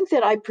 because I think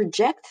that I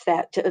project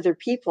that to other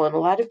people, and a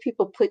lot of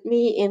people put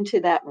me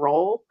into that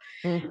role,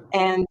 Mm,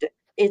 and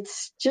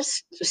it's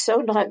just so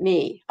not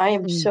me. I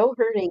am mm, so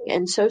hurting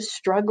and so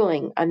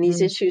struggling on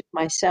these mm. issues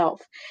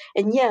myself.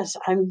 And yes,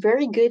 I'm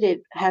very good at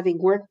having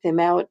worked them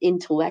out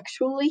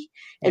intellectually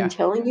and Yeah.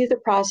 telling you the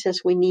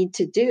process we need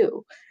to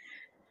do.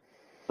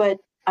 But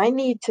I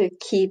need to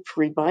keep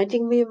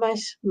reminding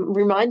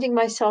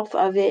myself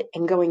of it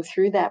and going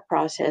through that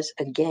process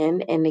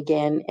again and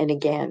again and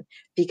again,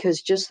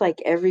 because just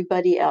like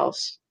everybody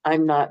else,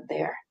 I'm not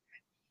there.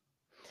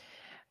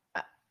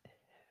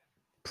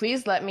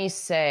 Please let me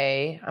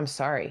say, I'm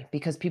sorry,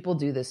 because people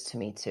do this to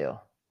me too.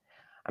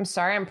 I'm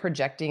sorry I'm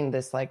projecting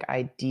this like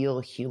ideal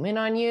human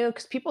on you,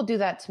 because people do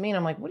that to me and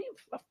I'm like, what do you,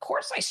 of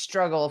course I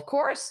struggle, of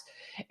course.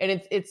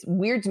 And it's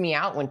weirds me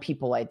out when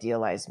people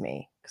idealize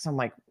me, because I'm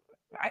like,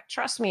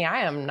 trust me,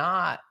 I am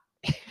not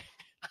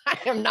I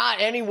am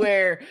not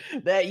anywhere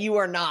that you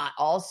are not.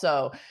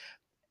 Also,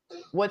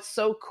 what's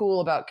so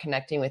cool about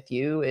connecting with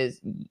you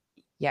is,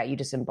 yeah, you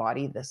just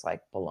embody this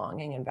like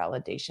belonging and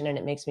validation, and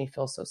it makes me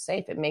feel so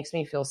safe. It makes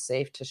me feel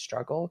safe to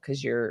struggle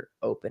because you're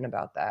open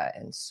about that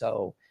and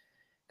so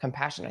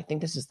compassionate. I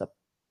think this is the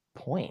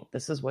point.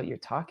 This is what you're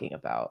talking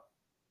about.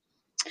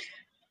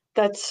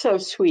 That's so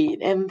sweet.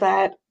 And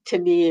that to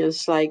me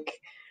is like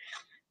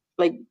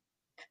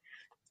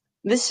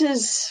this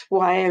is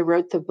why I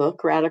wrote the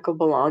book Radical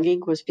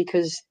Belonging, was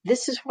because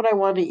this is what I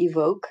want to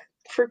evoke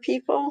for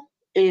people,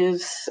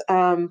 is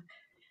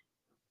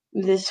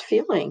this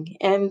feeling.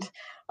 And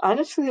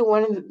honestly,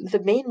 one of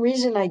the main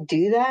reason I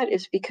do that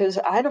is because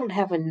I don't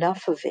have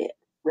enough of it,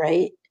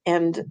 right?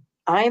 And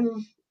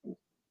I'm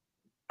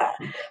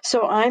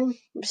I'm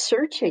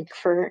searching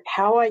for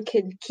how I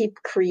can keep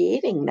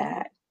creating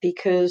that,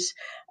 because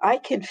I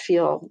can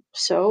feel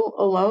so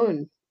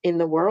alone in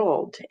the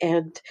world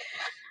and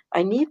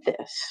I need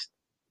this.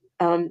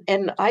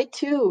 And I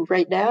too,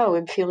 right now,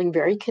 am feeling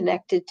very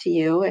connected to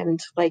you, and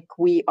like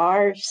we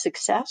are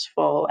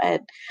successful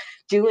at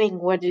doing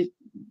what it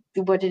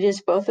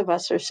is both of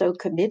us are so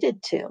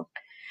committed to,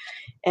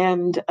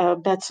 and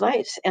that's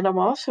nice. And I'm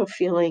also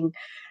feeling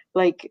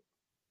like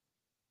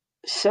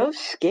so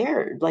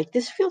scared. Like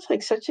this feels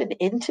like such an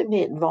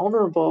intimate,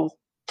 vulnerable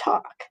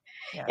talk,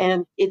 Yeah.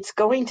 and it's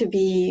going to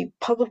be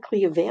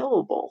publicly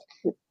available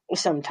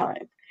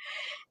sometime.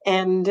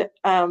 And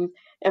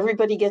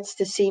everybody gets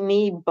to see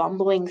me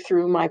bumbling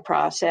through my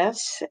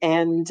process.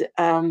 And,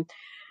 I'm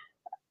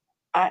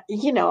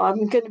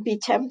going to be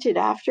tempted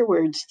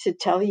afterwards to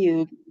tell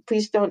you,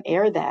 please don't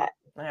air that.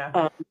 Yeah.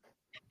 Um,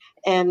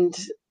 and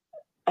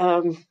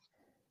um,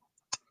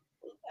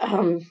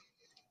 um,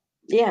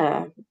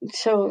 yeah,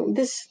 so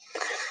this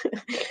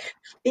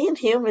being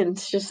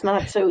human's just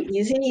not so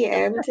easy.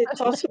 And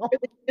it's also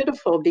really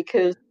beautiful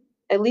because,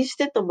 at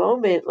least at the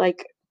moment,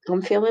 like,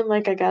 I'm feeling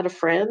like I got a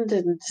friend,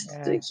 and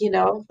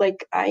Yeah.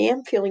 like I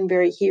am feeling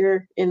very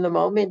here in the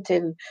moment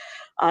and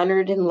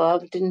honored and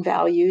loved and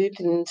valued,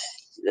 and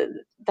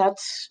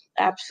that's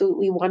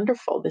absolutely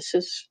wonderful. This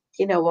is,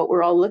 what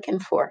we're all looking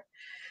for.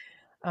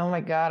 Oh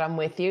my God, I'm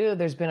with you.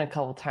 There's been a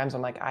couple times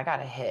I'm like, I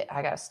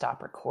gotta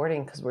stop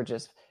recording because we're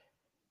just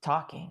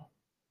talking.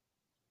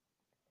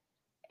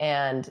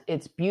 And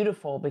it's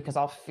beautiful because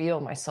I'll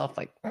feel myself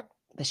like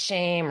the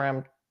shame, or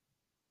I'm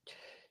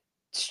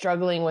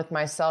struggling with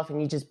myself, and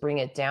you just bring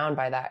it down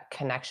by that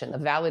connection, the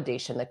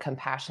validation, the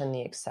compassion,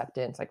 the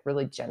acceptance, like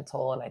really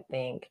gentle. And I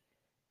think,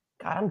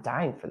 God, I'm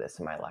dying for this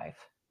in my life,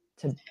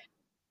 to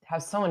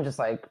have someone just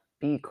like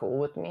be cool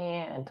with me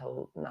and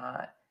to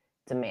not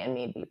demand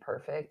me be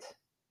perfect,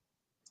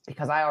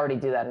 because I already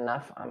do that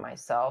enough on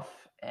myself.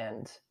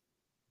 And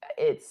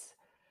it's,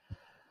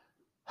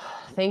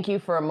 thank you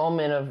for a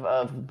moment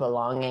of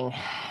belonging.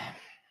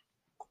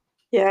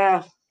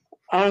 Yeah,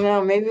 I don't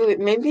know.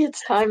 Maybe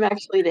it's time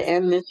actually to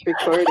end this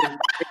recording.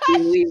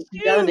 We've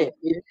done it.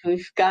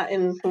 We've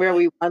gotten where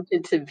we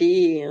wanted to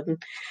be, and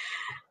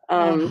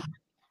and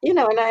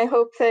I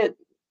hope that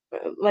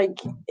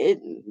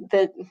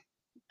that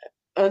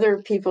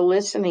other people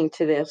listening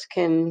to this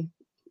can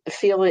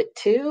feel it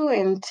too,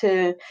 and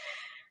to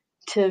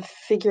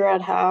figure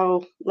out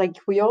how, like,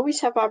 we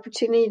always have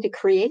opportunity to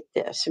create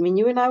this. I mean,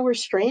 you and I were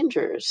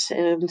strangers,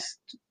 and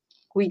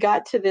we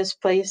got to this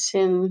place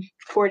in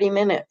 40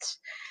 minutes.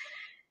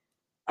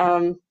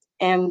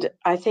 And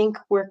I think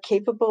we're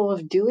capable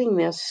of doing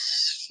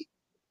this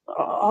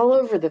all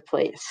over the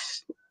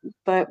place,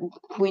 but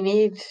we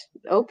need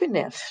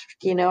openness,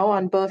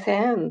 on both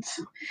ends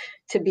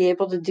to be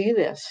able to do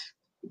this.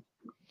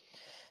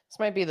 This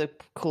might be the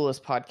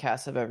coolest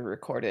podcast I've ever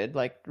recorded.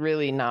 Like,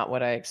 really not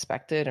what I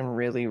expected, and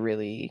really,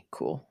 really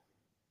cool.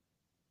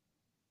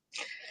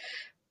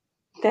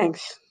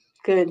 Thanks.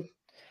 Good.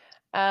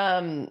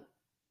 Why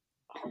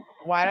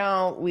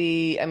don't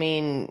we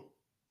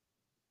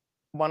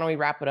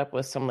wrap it up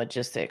with some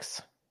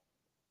logistics?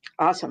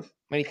 Awesome.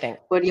 What do you think?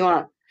 What do you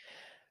want?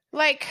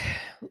 Like,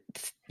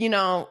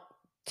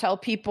 tell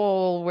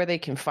people where they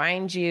can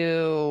find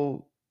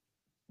you.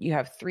 You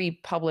have 3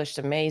 published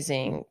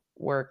amazing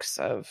works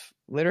of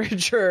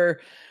literature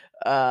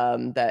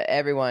that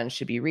everyone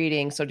should be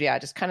reading. So yeah,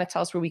 just kind of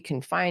tell us where we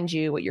can find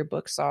you, what your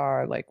books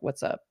are, like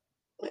what's up.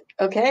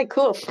 Okay,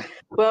 cool.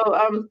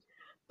 Well,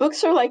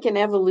 books are like an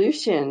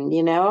evolution,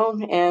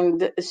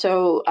 and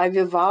so I've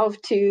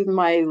evolved to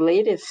my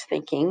latest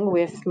thinking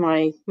with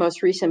my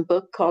most recent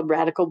book called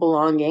Radical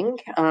Belonging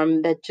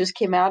that just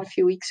came out a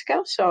few weeks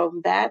ago.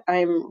 So that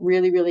I'm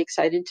really, really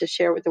excited to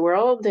share with the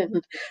world.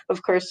 And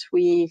of course,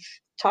 we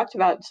talked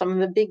about some of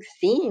the big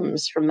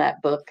themes from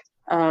that book.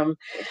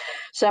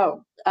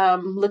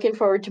 Looking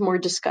forward to more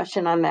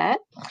discussion on that.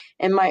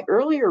 And my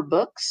earlier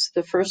books,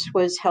 the first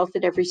was Health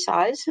at Every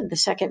Size, and the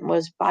second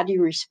was Body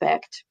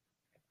Respect.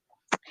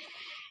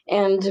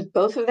 And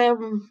both of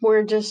them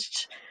were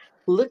just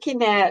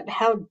looking at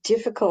how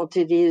difficult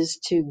it is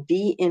to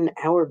be in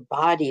our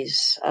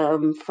bodies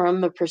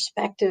from the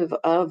perspective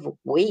of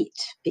weight,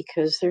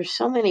 because there's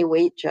so many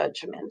weight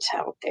judgments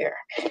out there.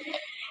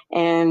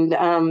 And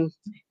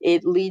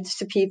it leads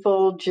to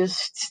people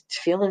just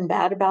feeling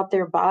bad about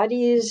their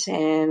bodies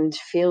and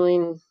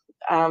feeling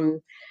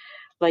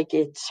like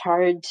it's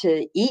hard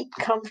to eat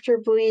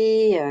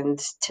comfortably and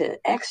to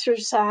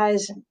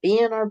exercise and be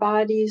in our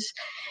bodies.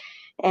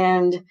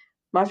 And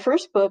my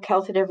first book,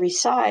 Health at Every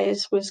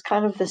Size, was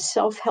kind of the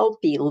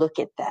self-helpy look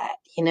at that,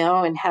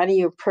 and how do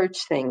you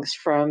approach things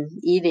from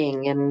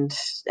eating and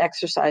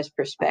exercise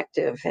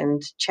perspective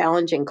and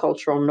challenging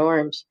cultural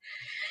norms.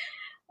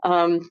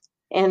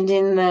 And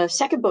in the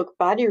second book,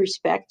 Body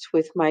Respect,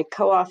 with my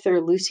co-author,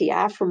 Lucy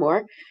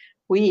Aphramore,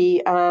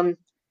 we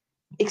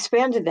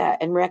expanded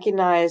that and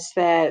recognized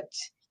that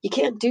you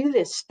can't do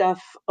this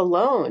stuff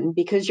alone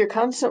because you're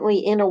constantly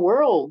in a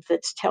world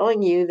that's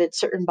telling you that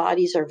certain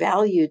bodies are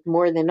valued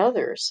more than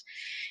others.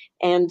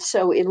 And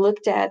so it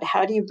looked at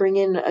how do you bring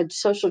in a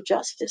social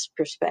justice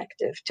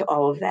perspective to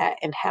all of that,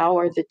 and how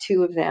are the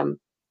two of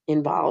them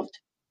involved?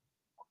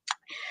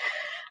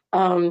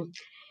 And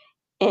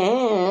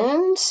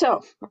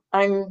so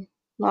I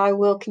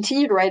will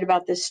continue to write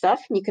about this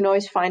stuff, and you can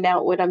always find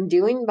out what I'm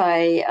doing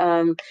by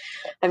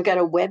I've got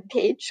a web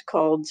page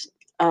called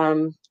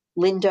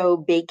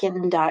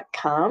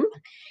lindobacon.com,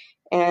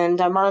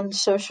 and I'm on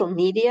social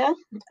media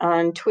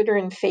on Twitter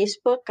and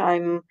Facebook.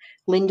 I'm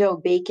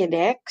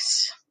LindoBaconX,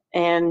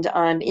 and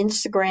on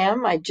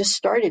Instagram, I just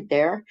started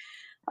there.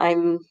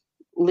 I'm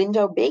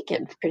Lindo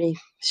Bacon, pretty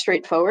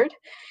straightforward.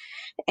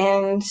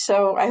 And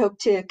so I hope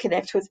to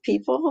connect with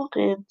people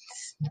and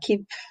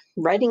keep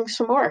writing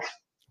some more.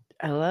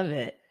 I love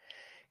it.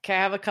 Okay,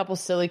 I have a couple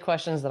silly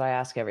questions that I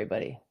ask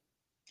everybody.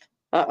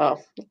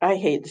 Uh-oh. I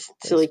hate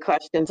silly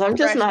questions. I'm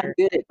just not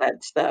good at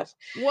that stuff.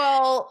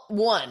 Well,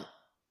 one.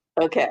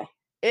 Okay.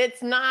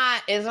 It's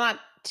not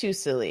too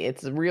silly.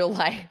 It's real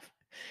life.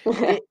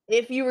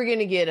 If you were going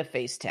to get a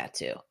face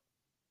tattoo.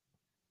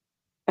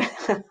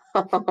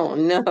 Oh,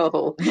 no.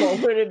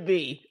 What would it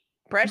be?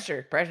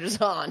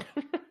 Pressure's on.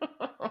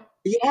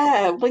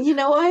 Yeah. Well, you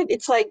know what?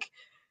 It's like,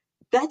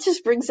 that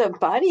just brings up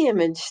body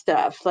image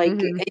stuff. Like,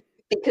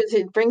 because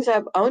it brings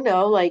up, oh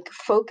no, like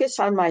focus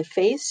on my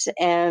face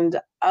and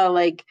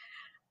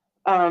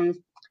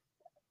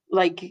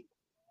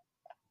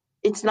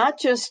it's not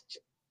just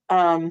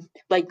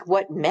like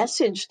what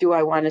message do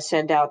I want to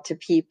send out to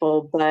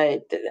people,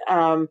 but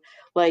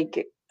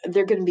like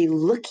they're going to be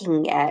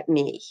looking at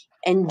me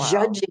and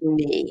judging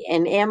me,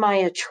 and am I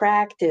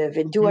attractive,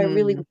 and do I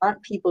really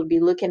want people to be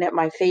looking at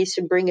my face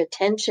and bring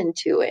attention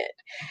to it?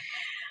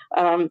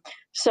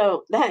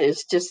 So that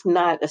is just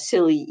not a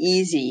silly,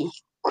 easy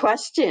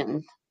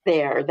question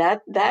there.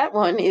 That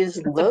one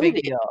is loaded. A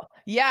big deal.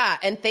 Yeah,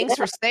 and thanks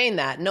for saying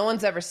that. No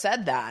one's ever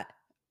said that.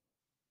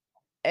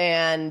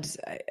 And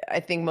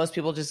I think most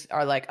people just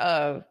are like,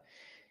 oh,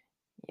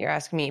 you're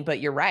asking me, but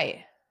you're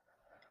right.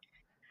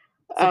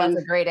 So that's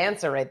a great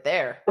answer right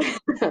there.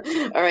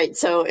 All right.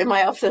 So am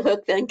I off the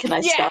hook then? Can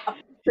I stop?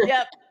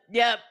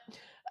 Yep.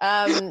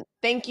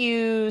 Thank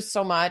you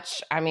so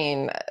much. I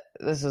mean,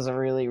 this is a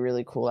really,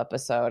 really cool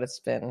episode.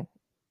 It's been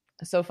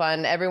so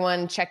fun.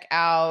 Everyone check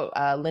out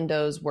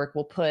Lindo's work.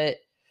 We'll put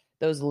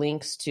those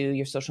links to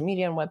your social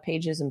media and web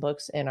pages and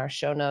books in our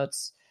show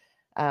notes.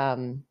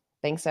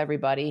 Thanks,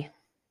 everybody.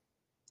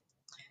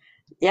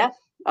 Yeah.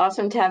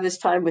 Awesome to have this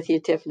time with you,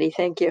 Tiffany.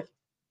 Thank you.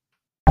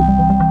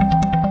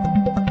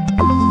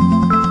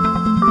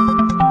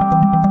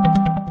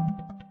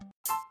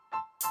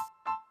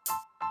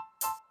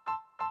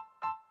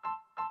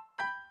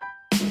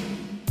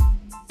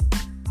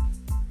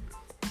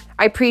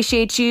 I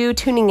appreciate you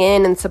tuning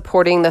in and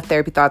supporting the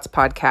Therapy Thoughts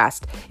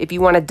podcast. If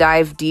you want to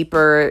dive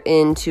deeper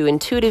into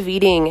intuitive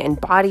eating and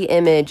body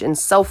image and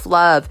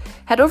self-love,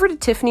 head over to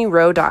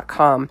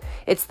tiffanyrowe.com.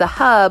 It's the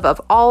hub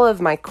of all of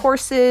my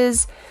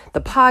courses,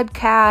 the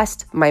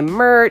podcast, my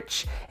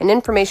merch, and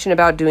information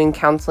about doing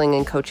counseling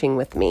and coaching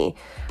with me.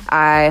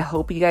 I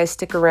hope you guys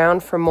stick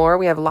around for more.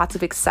 We have lots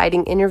of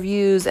exciting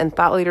interviews and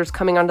thought leaders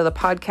coming onto the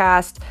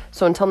podcast.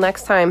 So until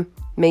next time,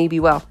 may you be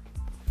well.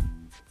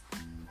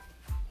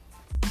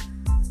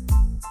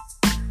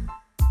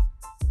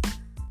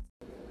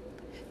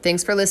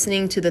 Thanks for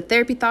listening to the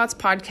Therapy Thoughts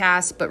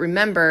podcast, but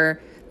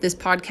remember, this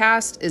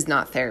podcast is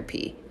not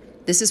therapy.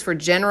 This is for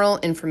general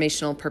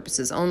informational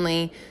purposes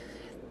only.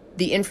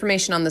 The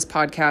information on this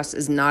podcast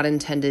is not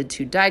intended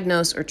to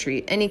diagnose or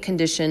treat any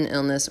condition,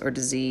 illness, or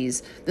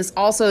disease. This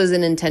also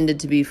isn't intended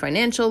to be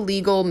financial,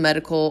 legal,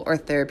 medical, or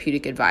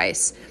therapeutic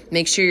advice.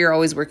 Make sure you're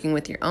always working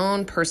with your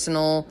own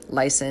personal,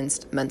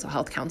 licensed mental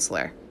health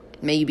counselor.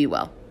 May you be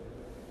well.